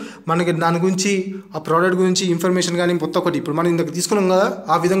అంటే మనకి దాని గురించి ఆ ప్రోడక్ట్ గురించి ఇన్ఫర్మేషన్ కానీ మొత్తం ఒకటి ఇప్పుడు మనం ఇందాక తీసుకున్నాం కదా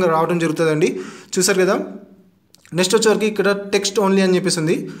ఆ విధంగా రావడం జరుగుతుందండి. చూసారు కదా. నెక్స్ట్ వచ్చేవరకు ఇక్కడ టెక్స్ట్ ఓన్లీ అని చెప్పేసి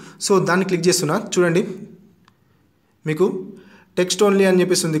ఉంది. సో దాన్ని క్లిక్ చేస్తున్నా. చూడండి, మీకు టెక్స్ట్ ఓన్లీ అని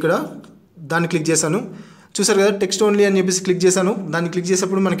చెప్పేసి ఉంది ఇక్కడ. దాన్ని క్లిక్ చేశాను. చూసారు కదా, టెక్స్ట్ ఓన్లీ అని చెప్పేసి క్లిక్ చేశాను. దాన్ని క్లిక్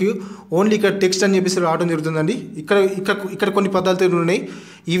చేసేప్పుడు మనకి ఓన్లీ ఇక్కడ టెక్స్ట్ అని చెప్పేసి రావడం జరుగుతుందండి. ఇక్కడ కొన్ని పదార్థాలు ఉన్నాయి,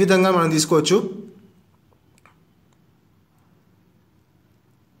 ఈ విధంగా మనం తీసుకోవచ్చు.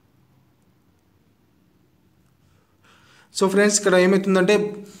 సో ఫ్రెండ్స్, ఇక్కడ ఏమవుతుందంటే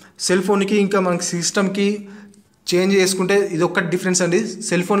సెల్ ఫోన్కి ఇంకా మనకి సిస్టమ్కి చేంజ్ చేసుకుంటే ఇది ఒక్కటి డిఫరెన్స్ అండి.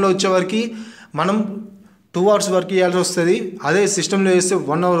 సెల్ ఫోన్లో వచ్చేవారికి మనం 2 hours వర్క్ చేయాల్సి వస్తుంది, అదే సిస్టంలో చేస్తే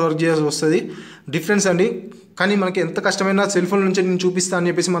 1 hour వర్క్ చేయాల్సి వస్తుంది. డిఫరెన్స్ అండి. కానీ మనకి ఎంత కష్టమైనా సెల్ ఫోన్ నుంచి నేను చూపిస్తాను అని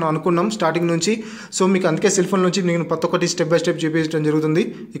చెప్పేసి మనం అనుకున్నాం స్టార్టింగ్ నుంచి. సో మీకు అందుకే సెల్ ఫోన్ నుంచి నేను ప్రతి ఒక్కటి స్టెప్ బై స్టెప్ చూపించడం జరుగుతుంది.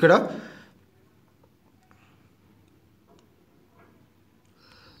 ఇక్కడ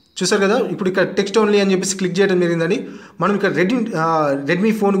చూసారు కదా, ఇప్పుడు ఇక్కడ టెక్స్ట్ ఓన్లీ అని చెప్పేసి క్లిక్ చేయడం జరిగిందండి. మనం ఇక్కడ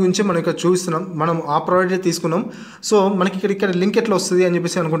రెడ్మీ ఫోన్ గురించి మనం ఇక్కడ చూపిస్తున్నాం. మనం ఆ ప్రోడక్ట్ తీసుకున్నాం. సో మనకి ఇక్కడ లింక్ ఎట్లా వస్తుంది అని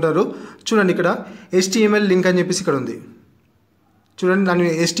చెప్పేసి అనుకుంటారు. చూడండి, ఇక్కడ HTML లింక్ అని చెప్పేసి ఇక్కడ ఉంది. చూడండి, దాని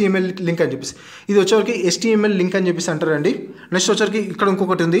HTML లింక్ అని చెప్పేసి ఇది వచ్చేవరకు HTML లింక్ అని చెప్పేసి అంటారండి. నెక్స్ట్ వచ్చేవరకు ఇక్కడ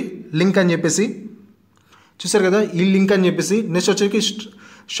ఇంకొకటి ఉంది లింక్ అని చెప్పేసి. చూసారు కదా, ఈ లింక్ అని చెప్పేసి. నెక్స్ట్ వచ్చేవరకు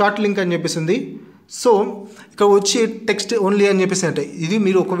షార్ట్ లింక్ అని చెప్పేసి ఉంది. సో ఇక్కడ వచ్చి టెక్స్ట్ ఓన్లీ అని చెప్పేసి అంటే ఇది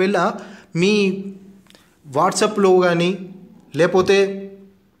మీరు ఒకవేళ మీ వాట్సాప్లో కానీ లేకపోతే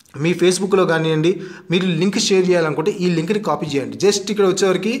మీ ఫేస్బుక్లో కానివ్వండి, మీరు లింక్ షేర్ చేయాలనుకుంటే ఈ లింక్ని కాపీ చేయండి. జస్ట్ ఇక్కడ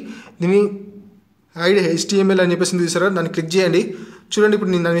వచ్చేవరకు దీన్ని HTML అని చెప్పేసి చూసారా, దాన్ని క్లిక్ చేయండి. చూడండి,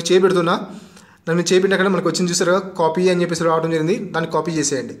 ఇప్పుడు నేను దాన్ని చేపెడుతున్నా. దాన్ని చేపెట్టినాక మనకు వచ్చింది చూసారా, కాపీ అని చెప్పేసి రావడం జరిగింది. దాన్ని కాపీ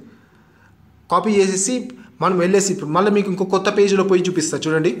చేసేయండి. కాపీ చేసేసి మనం వెళ్ళేసి ఇప్పుడు మళ్ళీ మీకు ఇంకో కొత్త పేజీలో పోయి చూపిస్తా.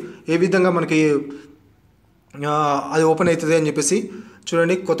 చూడండి ఏ విధంగా మనకి అది ఓపెన్ అవుతుంది అని చెప్పేసి.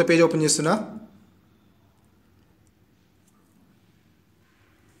 చూడండి, కొత్త పేజ్ ఓపెన్ చేస్తున్నా.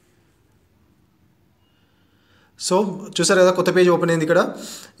 సో చూసారు కదా, కొత్త పేజ్ ఓపెన్ అయింది.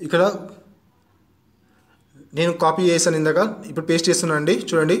 ఇక్కడ నేను కాపీ చేశాను ఇందాక, ఇప్పుడు పేస్ట్ చేస్తున్నాను అండి.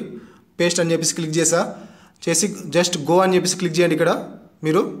 చూడండి, పేస్ట్ అని చెప్పేసి క్లిక్ చేసి జస్ట్ గో అని చెప్పేసి క్లిక్ చేయండి. ఇక్కడ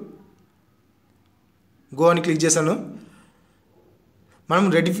మీరు గో అని క్లిక్ చేశాను. మనం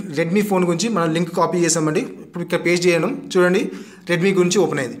రెడ్మీ ఫోన్ గురించి మనం లింక్ కాపీ చేసామండి. ఇప్పుడు ఇక్కడ పేస్ట్ చేయను. చూడండి, రెడ్మీ గురించి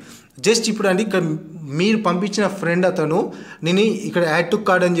ఓపెన్ అయింది. జస్ట్ ఇప్పుడు అండి ఇక్కడ మీరు పంపించిన ఫ్రెండ్ అతను నేను ఇక్కడ యాడ్ టు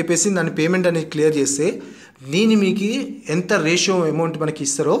కార్డ్ అని చెప్పేసి దాని పేమెంట్ అనేది క్లియర్ చేస్తే నేను మీకు ఎంత రేషియో అమౌంట్ మనకి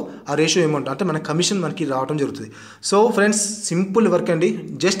ఇస్తారో ఆ రేషియో అమౌంట్ అంటే మన కమిషన్ మనకి రావడం జరుగుతుంది. సో ఫ్రెండ్స్, సింపుల్ వర్క్ అండి.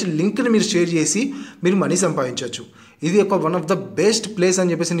 జస్ట్ లింక్ని మీరు షేర్ చేసి మీరు మనీ సంపాదించవచ్చు. ఇది ఒక one of the best place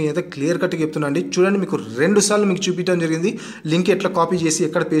అని చెప్పేసి నేను అయితే క్లియర్ కట్గా చెప్తున్నాను అండి. చూడండి, మీకు 2 సార్లు మీకు చూపించడం జరిగింది లింక్ ఎట్లా కాపీ చేసి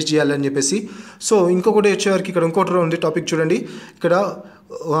ఎక్కడ పేస్ట్ చేయాలని చెప్పేసి. సో ఇంకొకటి వచ్చేవారికి ఇక్కడ ఇంకోటి ఉంది టాపిక్. చూడండి, ఇక్కడ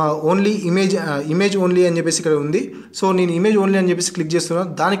ఓన్లీ ఇమేజ్ ఓన్లీ అని చెప్పేసి ఇక్కడ ఉంది. సో నేను ఇమేజ్ ఓన్లీ అని చెప్పేసి క్లిక్ చేస్తున్నాను.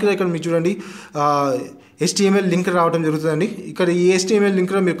 దానికి ఇక్కడ మీరు చూడండి HTML లింక్ రావడం జరుగుతుందండి. ఇక్కడ ఈ HTML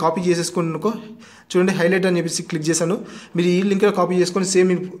లింక్లో మీరు కాపీ చేసేసుకున్నాకో చూడండి, హైలైట్ అని చెప్పేసి క్లిక్ చేశాను. మీరు ఈ లింక్లో కాపీ చేసుకొని సేమ్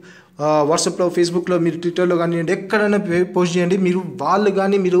మీరు వాట్సాప్లో, ఫేస్బుక్లో, మీరు ట్విట్టర్లో కానివ్వండి ఎక్కడైనా పోస్ట్ చేయండి. వాళ్ళు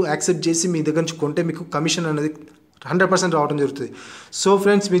కానీ మీరు యాక్సెప్ట్ చేసి మీ దగ్గర నుంచి కొంటే మీకు కమిషన్ అనేది 100% రావడం జరుగుతుంది. సో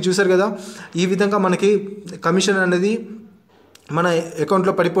ఫ్రెండ్స్, మీరు చూసారు కదా, ఈ విధంగా మనకి కమిషన్ అనేది మన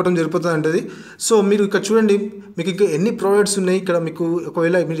అకౌంట్లో పడిపోవడం జరిగిపోతుంది అంటది. సో మీరు ఇక్కడ చూడండి, మీకు ఇంకా ఎన్ని ప్రోడక్ట్స్ ఉన్నాయి ఇక్కడ. మీకు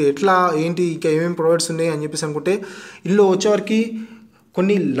ఒకవేళ మీరు ఎట్లా ఏంటి ఇంకా ఏమేమి ప్రోడక్ట్స్ ఉన్నాయి అని చెప్పేసి అనుకుంటే ఇందులో వచ్చేవారికి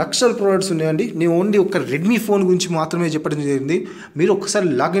కొన్ని లక్షల ప్రోడక్ట్స్ ఉన్నాయండి. నేను ఓన్లీ ఒక రెడ్మీ ఫోన్ గురించి మాత్రమే చెప్పడం జరిగింది. మీరు ఒక్కసారి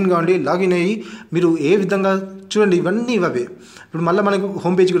లాగిన్ కావండి. లాగిన్ అయ్యి మీరు ఏ విధంగా చూడండి, ఇవన్నీ ఇవే. ఇప్పుడు మళ్ళీ మనకు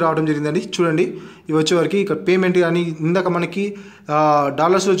హోమ్ పేజ్కి రావడం జరిగిందండి. చూడండి, ఇవి వచ్చేవారికి ఇక్కడ పేమెంట్ కానీ ఇందాక మనకి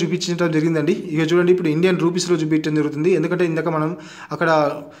డాలర్స్లో చూపించడం జరిగిందండి. ఇక చూడండి, ఇప్పుడు ఇండియన్ రూపీస్లో చూపించడం జరుగుతుంది. ఎందుకంటే ఇందాక మనం అక్కడ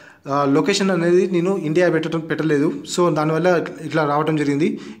లొకేషన్ అనేది నేను ఇండియా పెట్టలేదు. సో దానివల్ల ఇట్లా రావడం జరిగింది.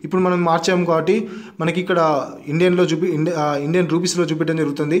 ఇప్పుడు మనం మార్చాము కాబట్టి మనకి ఇక్కడ ఇండియన్ రూపీస్లో చూపించడం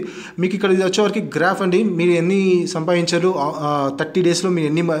జరుగుతుంది. మీకు ఇక్కడ ఇది వచ్చేవరకు గ్రాఫ్ అండి. మీరు ఎన్ని సంపాదించారు 30 డేస్లో మీరు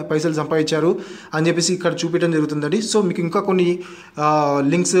ఎన్ని పైసలు సంపాదించారు అని చెప్పేసి ఇక్కడ చూపించడం జరుగుతుందండి. సో మీకు ఇంకా కొన్ని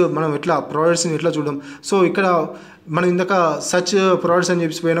లింక్స్ మనం ఎట్లా ప్రోడక్ట్స్ని ఎట్లా చూడడం. సో ఇక్కడ మనం ఇందాక సర్చ్ ప్రోడక్ట్స్ అని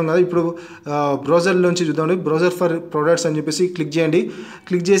చెప్పేసి పోయినాం కదా, ఇప్పుడు బ్రౌజర్లోంచి చూద్దామండి. బ్రౌజర్ ఫర్ ప్రోడక్ట్స్ అని చెప్పేసి క్లిక్ చేయండి.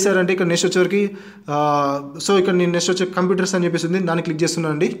 క్లిక్ చేశారంటే ఇక్కడ నెక్స్ట్ వచ్చేవరకు సో ఇక్కడ నేను నెక్స్ట్ వచ్చే కంప్యూటర్స్ అని చెప్పేసి ఉంది, దాన్ని క్లిక్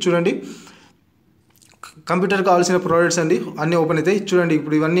చేస్తున్నాను అండి. చూడండి కంప్యూటర్ కావాల్సిన ప్రోడక్ట్స్ అండి అన్నీ ఓపెన్ అవుతాయి. చూడండి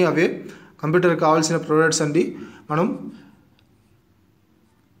ఇప్పుడు ఇవన్నీ అవే కంప్యూటర్ కావాల్సిన ప్రోడక్ట్స్ అండి. మనం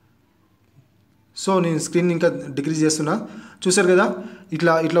సో నేను స్క్రీన్ ఇంకా డిక్రీజ్ చేస్తున్నా, చూసారు కదా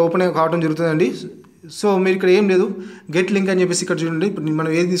ఇట్లా ఓపెన్ కావడం జరుగుతుందండి. సో మీరు ఇక్కడ ఏం లేదు, గెట్ లింక్ అని చెప్పేసి ఇక్కడ చూడండి. ఇప్పుడు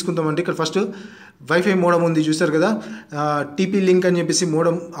మనం ఏది తీసుకుంటామంటే ఇక్కడ ఫస్ట్ వైఫై మోడమ్ ఉంది చూసారు కదా, టీపీ లింక్ అని చెప్పేసి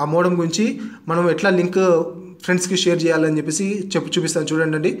మోడమ్, ఆ మోడమ్ గురించి మనం ఎట్లా లింక్ ఫ్రెండ్స్కి షేర్ చేయాలని చెప్పేసి చూపిస్తాను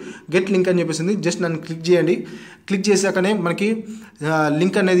చూడండి అండి. గెట్ లింక్ అని చెప్పేసి జస్ట్ నన్ను క్లిక్ చేయండి. క్లిక్ చేశాకనే మనకి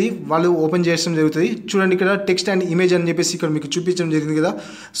లింక్ అనేది వాళ్ళు ఓపెన్ చేయడం జరుగుతుంది. చూడండి ఇక్కడ టెక్స్ట్ అండ్ ఇమేజ్ అని చెప్పేసి ఇక్కడ మీకు చూపించడం జరిగింది కదా.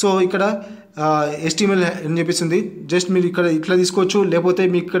 సో ఇక్కడ HTML అని చెప్పేసి ఉంది, జస్ట్ మీరు ఇక్కడ ఇట్లా తీసుకోవచ్చు, లేకపోతే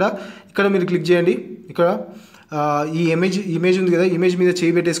మీకు ఇక్కడ మీరు క్లిక్ చేయండి. ఇక్కడ ఈ ఇమేజ్ ఉంది కదా, ఇమేజ్ మీద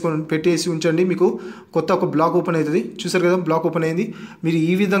చేయి పెట్టేసి ఉంచండి, మీకు కొత్త ఒక బ్లాక్ ఓపెన్ అవుతుంది. చూసారు కదా బ్లాక్ ఓపెన్ అయింది. మీరు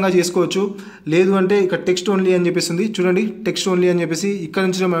ఈ విధంగా చేసుకోవచ్చు. లేదు అంటే ఇక్కడ టెక్స్ట్ ఓన్లీ అని చెప్పేసి ఉంది, చూడండి టెక్స్ట్ ఓన్లీ అని చెప్పేసి ఇక్కడ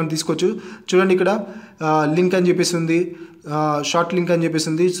నుంచి మనం తీసుకోవచ్చు. చూడండి ఇక్కడ లింక్ అని చెప్పేసి ఉంది, షార్ట్ లింక్ అని చెప్పేసి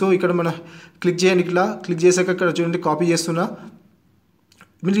ఉంది. సో ఇక్కడ మనం క్లిక్ చేయండి. ఇట్లా క్లిక్ చేశాక ఇక్కడ చూడండి కాపీ చేస్తున్నా.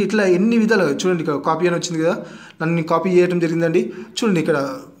 మీరు ఇట్లా ఎన్ని విధాలుగా చూడండి, ఇక్కడ కాపీ అని వచ్చింది కదా, నన్ను కాపీ చేయడం జరిగిందండి. చూడండి ఇక్కడ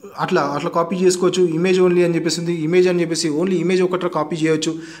అట్లా కాపీ చేసుకోవచ్చు. ఇమేజ్ ఓన్లీ అని చెప్పేసి ఇమేజ్ అని చెప్పేసి ఓన్లీ ఇమేజ్ ఒకటి కాపీ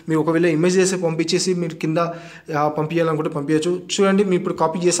చేయవచ్చు. మీరు ఒకవేళ ఇమేజ్ చేసి పంపించేసి మీరు కింద పంపించాలనుకుంటే పంపించవచ్చు. చూడండి మేము ఇప్పుడు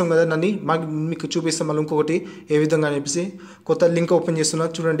కాపీ చేసాం కదా, నన్ను మీకు చూపిస్తాం మళ్ళీ ఇంకొకటి ఏ విధంగా అని చెప్పేసి. కొత్త లింక్ ఓపెన్ చేస్తున్నా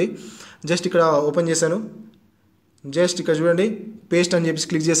చూడండి, జస్ట్ ఇక్కడ ఓపెన్ చేశాను. జస్ట్ ఇక్కడ చూడండి పేస్ట్ అని చెప్పేసి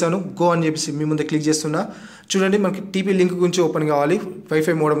క్లిక్ చేశాను. గో అని చెప్పేసి మీ ముందే క్లిక్ చేస్తున్నా. చూడండి మనకి టీపీ లింక్ గురించి ఓపెన్ కావాలి,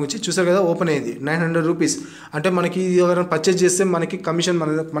 వైఫై మోడమ్ గురించి. చూసారు కదా ఓపెన్ అయింది. 900 రూపీస్ అంటే మనకి ఎవరైనా పర్చేజ్ చేస్తే మనకి కమిషన్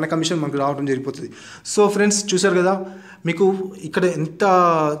మన కమిషన్ మనకు రావడం జరిగిపోతుంది. సో ఫ్రెండ్స్ చూసారు కదా మీకు ఇక్కడ ఎంత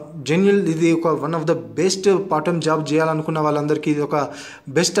జెన్యున్, ఇది ఒక one of the best part time job చేయాలనుకున్న వాళ్ళందరికీ ఇది ఒక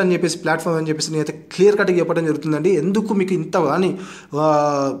బెస్ట్ అని చెప్పేసి ప్లాట్ఫామ్ అని చెప్పేసి నేనైతే క్లియర్ కట్గా చెప్పడం జరుగుతుందండి. ఎందుకు మీకు ఇంత కానీ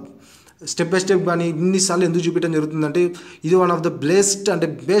స్టెప్ బై స్టెప్ కానీ ఇన్నిసార్లు ఎందుకు చూపించడం జరుగుతుందంటే ఇది వన్ ఆఫ్ ద బెస్ట్ అంటే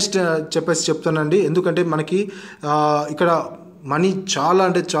బెస్ట్ చెప్తానండి. ఎందుకంటే మనకి ఇక్కడ మనీ చాలా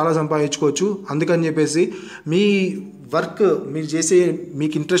అంటే చాలా సంపాదించుకోవచ్చు. అందుకని చెప్పేసి మీ వర్క్ మీరు చేసే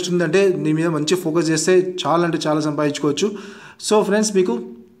మీకు ఇంట్రెస్ట్ ఉందంటే దీని మీద మంచి ఫోకస్ చేస్తే చాలా అంటే చాలా సంపాదించుకోవచ్చు. సో ఫ్రెండ్స్ మీకు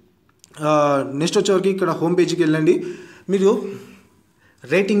నెక్స్ట్ వచ్చేవరకు ఇక్కడ హోమ్ పేజీకి వెళ్ళండి. మీరు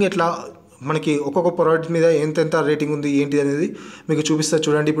రేటింగ్ ఎట్లా మనకి ఒక్కొక్క ప్రోడక్ట్ మీద ఎంత రేటింగ్ ఉంది ఏంటి అనేది మీకు చూపిస్తా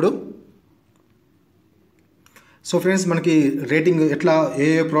చూడండి ఇప్పుడు. సో ఫ్రెండ్స్ మనకి రేటింగ్ ఎట్లా ఏ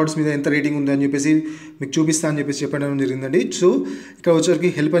ప్రోడక్ట్స్ మీద ఎంత రేటింగ్ ఉంది అని చెప్పేసి మీకు చూపిస్తా అని చెప్పేసి చెప్పడం జరిగిందండి. సో ఇక్కడ వచ్చేసరికి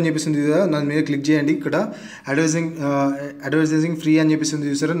హెల్ప్ అని చెప్పేసి ఉంది కదా, దాని మీద క్లిక్ చేయండి. ఇక్కడ అడ్వర్టైజింగ్ ఫ్రీ అని చెప్పేసి ఉంది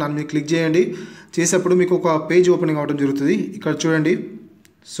చూసారా, దాని మీద క్లిక్ చేయండి. చేసేప్పుడు మీకు ఒక పేజ్ ఓపెనింగ్ అవ్వడం జరుగుతుంది. ఇక్కడ చూడండి.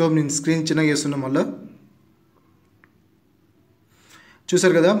 సో నేను స్క్రీన్ చిన్నగా చేస్తున్నాను మళ్ళీ.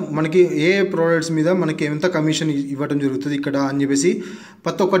 చూసారు కదా మనకి ఏ ప్రోడక్ట్స్ మీద మనకి ఎంత కమిషన్ ఇవ్వడం జరుగుతుంది ఇక్కడ అని చెప్పేసి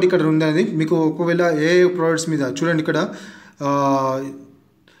ప్రతి ఒక్కటి ఇక్కడ ఉంది. మీకు ఒకవేళ ఏ ప్రోడక్ట్స్ మీద చూడండి ఇక్కడ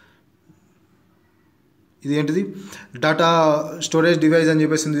ఇదేంటిది డాటా స్టోరేజ్ డివైస్ అని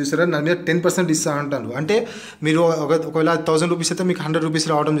చెప్పేసి చూసారా, నా మీద 10% ఇస్తా అంటాను. అంటే మీరు ఒకవేళ 1000 రూపీస్ అయితే మీకు 100 రూపీస్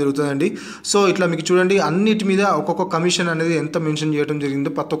రావడం జరుగుతుందండి. సో ఇట్లా మీకు చూడండి అన్నిటి మీద ఒక్కొక్క కమిషన్ అనేది ఎంత మెన్షన్ చేయడం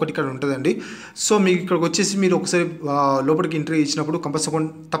జరిగిందో ప్రతి ఒక్కటి ఇక్కడ ఉంటుందండి. సో మీకు ఇక్కడికి వచ్చేసి మీరు ఒకసారి లోపలికి ఇంటర్వ్యూ ఇచ్చినప్పుడు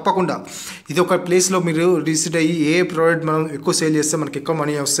తప్పకుండా ఇది ఒక ప్లేస్లో మీరు రిజిస్టర్ అయ్యి ఏ ప్రోడక్ట్ మనం ఎక్కువ సేల్ చేస్తే మనకి ఎక్కువ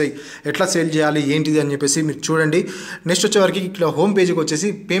మనీ వస్తాయి, ఎట్లా సేల్ చేయాలి ఏంటిది అని చెప్పేసి మీరు చూడండి. నెక్స్ట్ వచ్చేవరకు ఇక్కడ హోమ్ పేజీకి వచ్చేసి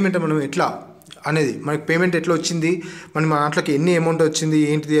పేమెంట్ మనం ఎట్లా అనేది మనకి పేమెంట్ ఎట్లా వచ్చింది, మన దాంట్లోకి ఎన్ని అమౌంట్ వచ్చింది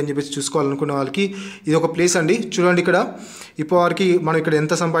ఏంటిది అని చెప్పేసి చూసుకోవాలనుకున్న వాళ్ళకి ఇది ఒక ప్లేస్ అండి. చూడండి ఇక్కడ ఇప్పటివరకు మనం ఇక్కడ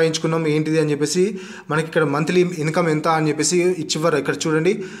ఎంత సంపాదించుకున్నాం ఏంటిది అని చెప్పేసి మనకి ఇక్కడ మంత్లీ ఇన్కమ్ ఎంత అని చెప్పేసి ఇచ్చివ్వరు. ఇక్కడ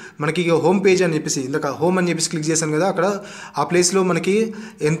చూడండి మనకి హోమ్ పేజ్ అని చెప్పేసి ఇందాక హోమ్ అని చెప్పేసి క్లిక్ చేశాను కదా, అక్కడ ఆ ప్లేస్లో మనకి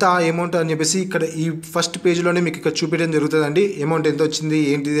ఎంత అమౌంట్ అని చెప్పేసి ఇక్కడ ఈ ఫస్ట్ పేజ్లోనే మీకు ఇక్కడ చూపించడం జరుగుతుందండి అమౌంట్ ఎంత వచ్చింది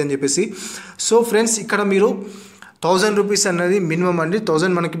ఏంటిది అని చెప్పేసి. సో ఫ్రెండ్స్ ఇక్కడ మీరు 1000 రూపీస్ అనేది మినిమం అండి.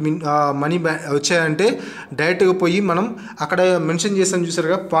 1000 మనకి మనీ వచ్చాయంటే డైరెక్ట్గా పోయి మనం అక్కడ మెన్షన్ చేస్తాం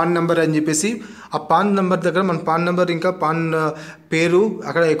చూసారుగా పాన్ నెంబర్ అని చెప్పేసి, ఆ పాన్ నెంబర్ దగ్గర మన పాన్ నెంబర్ ఇంకా పాన్ పేరు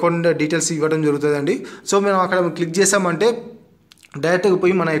అక్కడ అకౌంట్ డీటెయిల్స్ ఇవ్వడం జరుగుతుందండి. సో మనం అక్కడ క్లిక్ చేసామంటే డైరెక్ట్గా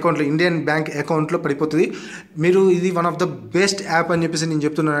పోయి మన అకౌంట్లో ఇండియన్ బ్యాంక్ అకౌంట్లో పడిపోతుంది. మీరు ఇది one of the best app అని చెప్పేసి నేను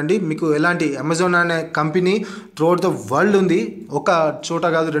చెప్తున్నానండి. మీకు ఎలాంటి అమెజాన్ అనే కంపెనీ త్రూఅవుట్ ద వరల్డ్ ఉంది, ఒక చోట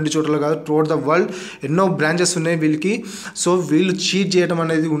కాదు 2 చోట్ల కాదు, త్రూఅవుట్ ద వరల్డ్ ఎన్నో బ్రాంచెస్ ఉన్నాయి వీళ్ళకి. సో వీళ్ళు చీట్ చేయడం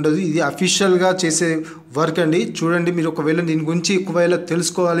అనేది ఉండదు, ఇది అఫీషియల్గా చేసే వర్క్ అండి. చూడండి మీరు ఒకవేళ దీని గురించి ఒకవేళ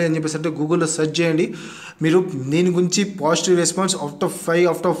తెలుసుకోవాలి అని చెప్పేసి అంటే గూగుల్లో సెర్చ్ చేయండి, మీరు దీని గురించి పాజిటివ్ రెస్పాన్స్ అవుట్ ఆఫ్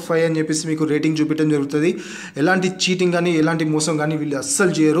 5 అని చెప్పేసి మీకు రేటింగ్ చూపించడం జరుగుతుంది. ఎలాంటి చీటింగ్ కానీ ఎలాంటి మోసం కానీ వీళ్ళు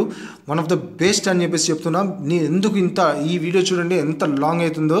అస్సలు చేయరు. వన్ ఆఫ్ ద బెస్ట్ అని చెప్పేసి చెప్తున్నా. నేను ఎందుకు ఈ వీడియో చూడండి ఎంత లాంగ్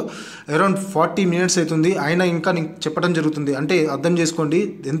అవుతుందో, అరౌండ్ 40 minutes అవుతుంది, అయినా ఇంకా నేను చెప్పడం జరుగుతుంది. అంటే అర్థం చేసుకోండి,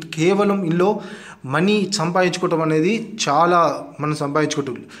 కేవలం ఇందులో మనీ సంపాదించుకోవటం అనేది చాలా మనం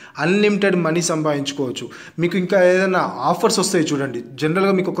సంపాదించుకోవటం, అన్లిమిటెడ్ మనీ సంపాదించుకోవచ్చు. మీకు ఇంకా ఏదైనా ఆఫర్స్ వస్తాయి చూడండి.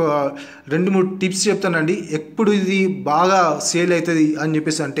 జనరల్గా మీకు ఒక 2-3 టిప్స్ చెప్తానండి. ఎప్పుడు ఇది బాగా సేల్ అవుతుంది అని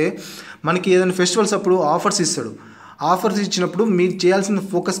చెప్పేసి అంటే, మనకి ఏదైనా ఫెస్టివల్స్ అప్పుడు ఆఫర్స్ ఇస్తాడు. ఆఫర్స్ ఇచ్చినప్పుడు మీరు చేయాల్సిన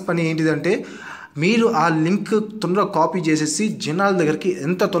ఫోకస్ పని ఏంటిదంటే, మీరు ఆ లింక్ తొందరగా కాపీ చేసేసి జనాల దగ్గరికి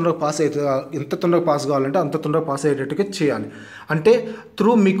ఎంత తొందరగా పాస్ కావాలంటే అంత తొందరగా పాస్ అయ్యేటట్టుగా చేయాలి. అంటే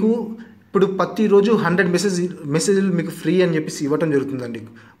మీకు ఇప్పుడు ప్రతిరోజు 100 మెసేజ్లు మీకు ఫ్రీ అని చెప్పేసి ఇవ్వటం జరుగుతుందండి.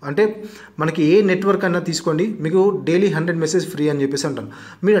 అంటే మనకి ఏ నెట్వర్క్ అన్నా తీసుకోండి, మీకు డైలీ 100 మెసేజ్ ఫ్రీ అని చెప్పేసి అంటాను.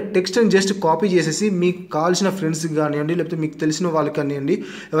 మీరు ఆ టెక్స్ట్ని జస్ట్ కాపీ చేసేసి మీకు కావాల్సిన ఫ్రెండ్స్కి కానివ్వండి, లేకపోతే మీకు తెలిసిన వాళ్ళకి కానివ్వండి,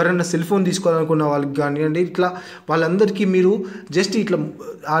 ఎవరైనా సెల్ ఫోన్ తీసుకోవాలనుకున్న వాళ్ళకి కానివ్వండి, ఇట్లా వాళ్ళందరికీ మీరు జస్ట్ ఇట్లా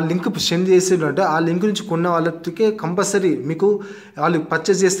ఆ లింక్ సెండ్ చేసేటంటే ఆ లింక్ నుంచి కొన్న వాళ్ళకి కంపల్సరీ మీకు వాళ్ళు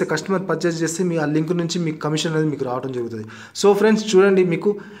కస్టమర్ పర్చేస్ చేస్తే మీ ఆ లింక్ నుంచి మీకు కమిషన్ అనేది మీకు రావడం జరుగుతుంది. సో ఫ్రెండ్స్ చూడండి, మీకు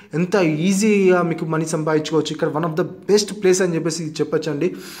ఎంత ఈజీగా మీకు మనీ సంపాదించుకోవచ్చు. ఇక్కడ one of the best place అని చెప్పేసి చెప్పచ్చండి.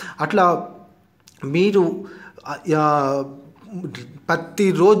 అట్లా మీరు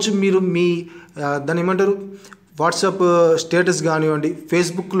ప్రతిరోజు మీరు మీ దాన్ని ఏమంటారు, వాట్సాప్ స్టేటస్ కానివ్వండి,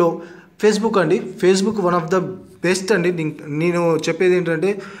 Facebook one of the best అండి. నేను చెప్పేది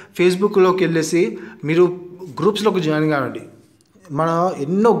ఏంటంటే, ఫేస్బుక్లోకి వెళ్ళేసి మీరు గ్రూప్స్లోకి జాయిన్ కావండి. మన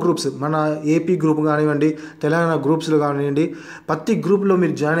ఎన్నో గ్రూప్స్, మన ఏపీ గ్రూప్ కానివ్వండి, తెలంగాణ గ్రూప్స్లో కానివ్వండి, ప్రతి గ్రూప్లో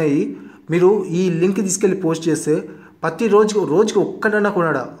మీరు జాయిన్ అయ్యి మీరు ఈ లింక్ తీసుకెళ్ళి పోస్ట్ చేస్తే రోజుకి ఒక్కడన్నా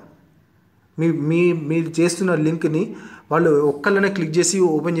కొనడా, మీరు చేస్తున్న లింక్ని వాళ్ళు ఒక్కళ్ళనే క్లిక్ చేసి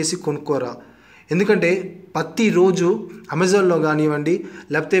ఓపెన్ చేసి కొనుక్కోరా. ఎందుకంటే ప్రతిరోజు అమెజాన్లో కానివ్వండి,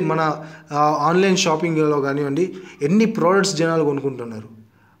 లేకపోతే మన ఆన్లైన్ షాపింగ్లో కానివ్వండి, ఎన్ని ప్రోడక్ట్స్ జనాలు కొనుక్కుంటున్నారు.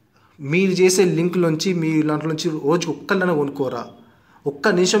 మీరు చేసే లింక్లోంచి మీ దాంట్లోంచి రోజుకి ఒక్కళ్ళైనా కొనుక్కోరా. ఒక్క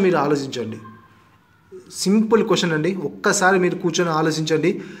నిమిషం మీరు ఆలోచించండి. సింపుల్ క్వశ్చన్ అండి. ఒక్కసారి మీరు కూర్చొని ఆలోచించండి.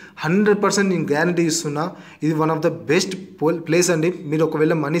 100% నేను గ్యారంటీ ఇస్తున్నా, ఇది one of the best place అండి. మీరు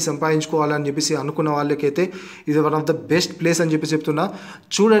ఒకవేళ మనీ సంపాదించుకోవాలని చెప్పేసి అనుకున్న వాళ్ళకైతే ఇది one of the best place అని చెప్పి చెప్తున్నా.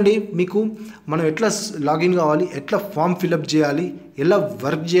 చూడండి, మీకు మనం ఎట్లా లాగిన్ కావాలి, ఎట్లా ఫామ్ ఫిలప్ చేయాలి, ఎలా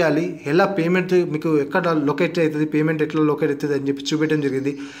వర్క్ చేయాలి, ఎలా పేమెంట్ మీకు ఎక్కడ లొకేట్ అవుతుంది, పేమెంట్ ఎట్లా లొకేట్ అవుతుంది అని చెప్పి చూపించడం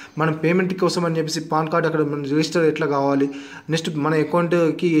జరిగింది. మనం పేమెంట్ కోసం అని చెప్పేసి పాన్ కార్డ్ అక్కడ మనం రిజిస్టర్ ఎట్లా కావాలి, నెక్స్ట్ మన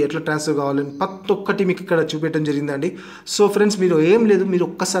అకౌంట్కి ఎట్లా ట్రాన్స్ఫర్ కావాలి, ప్రతి ఒక్కటి మీకు ఇక్కడ చూపించడం జరిగిందండి. సో ఫ్రెండ్స్, మీరు ఏం లేదు, మీరు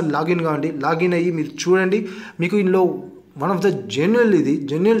ఒక్కసారి లాగిన్ కావండి. లాగిన్ అయ్యి మీరు చూడండి, మీకు ఇందులో one of the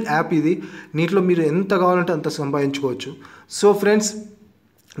genuine app ఇది. నీటిలో మీరు ఎంత కావాలంటే అంత సంపాదించుకోవచ్చు. సో ఫ్రెండ్స్,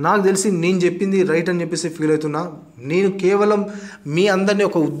 నాకు తెలిసి నేను చెప్పింది రైట్ అని చెప్పేసి ఫీల్ అవుతున్నా. నేను కేవలం మీ అందరినీ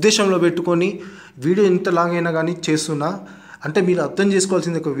ఒక ఉద్దేశంలో పెట్టుకొని వీడియో ఎంత లాంగ్ అయినా కానీ చేస్తున్నా. అంటే మీరు అర్థం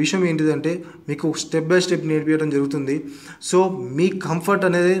చేసుకోవాల్సింది ఒక విషయం ఏంటిదంటే, మీకు స్టెప్ బై స్టెప్ నేర్పించడం జరుగుతుంది. సో మీ కంఫర్ట్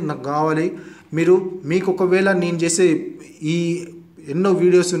అనేది నాకు కావాలి. మీకు ఒకవేళ నేను చేసే ఈ ఎన్నో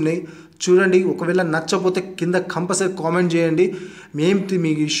వీడియోస్ ఉన్నాయి చూడండి. ఒకవేళ నచ్చకపోతే కింద కంపల్సరీ కామెంట్ చేయండి.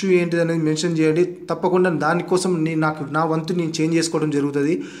 మీ ఇష్యూ ఏంటిది అనేది మెన్షన్ చేయండి. తప్పకుండా దానికోసం నా వంతు నేను చేంజ్ చేసుకోవడం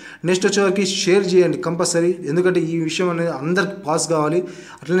జరుగుతుంది. నెక్స్ట్ వచ్చేవరకు షేర్ చేయండి కంపల్సరీ, ఎందుకంటే ఈ విషయం అనేది అందరికి పాస్ కావాలి.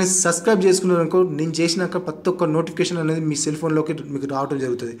 అట్లనే సబ్స్క్రైబ్ చేసుకున్నారనుకో, నేను చేసినాక ప్రతి ఒక్క నోటిఫికేషన్ అనేది మీ సెల్ ఫోన్లోకి మీకు రావడం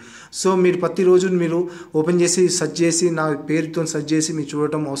జరుగుతుంది. సో మీరు ప్రతిరోజు మీరు ఓపెన్ చేసి సెర్చ్ చేసి నా పేరుతో సెర్చ్ చేసి మీరు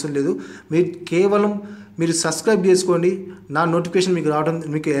చూడటం అవసరం లేదు. మీరు కేవలం సబ్స్క్రైబ్ చేసుకోండి. నా నోటిఫికేషన్ మీకు రావడం,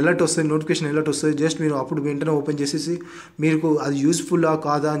 మీకు నోటిఫికేషన్ అలర్ట్ వస్తుంది. జస్ట్ మీరు అప్పుడు వెంటనే ఓపెన్ చేసేసి మీకు అది యూస్ఫుల్లా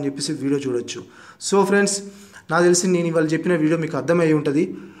కాదా అని చెప్పేసి వీడియో చూడొచ్చు. సో ఫ్రెండ్స్, నాకు తెలిసి నేను ఇవాళ చెప్పిన వీడియో మీకు అర్థమై ఉంటుంది.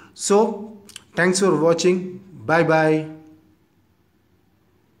 So thanks for watching. Bye bye.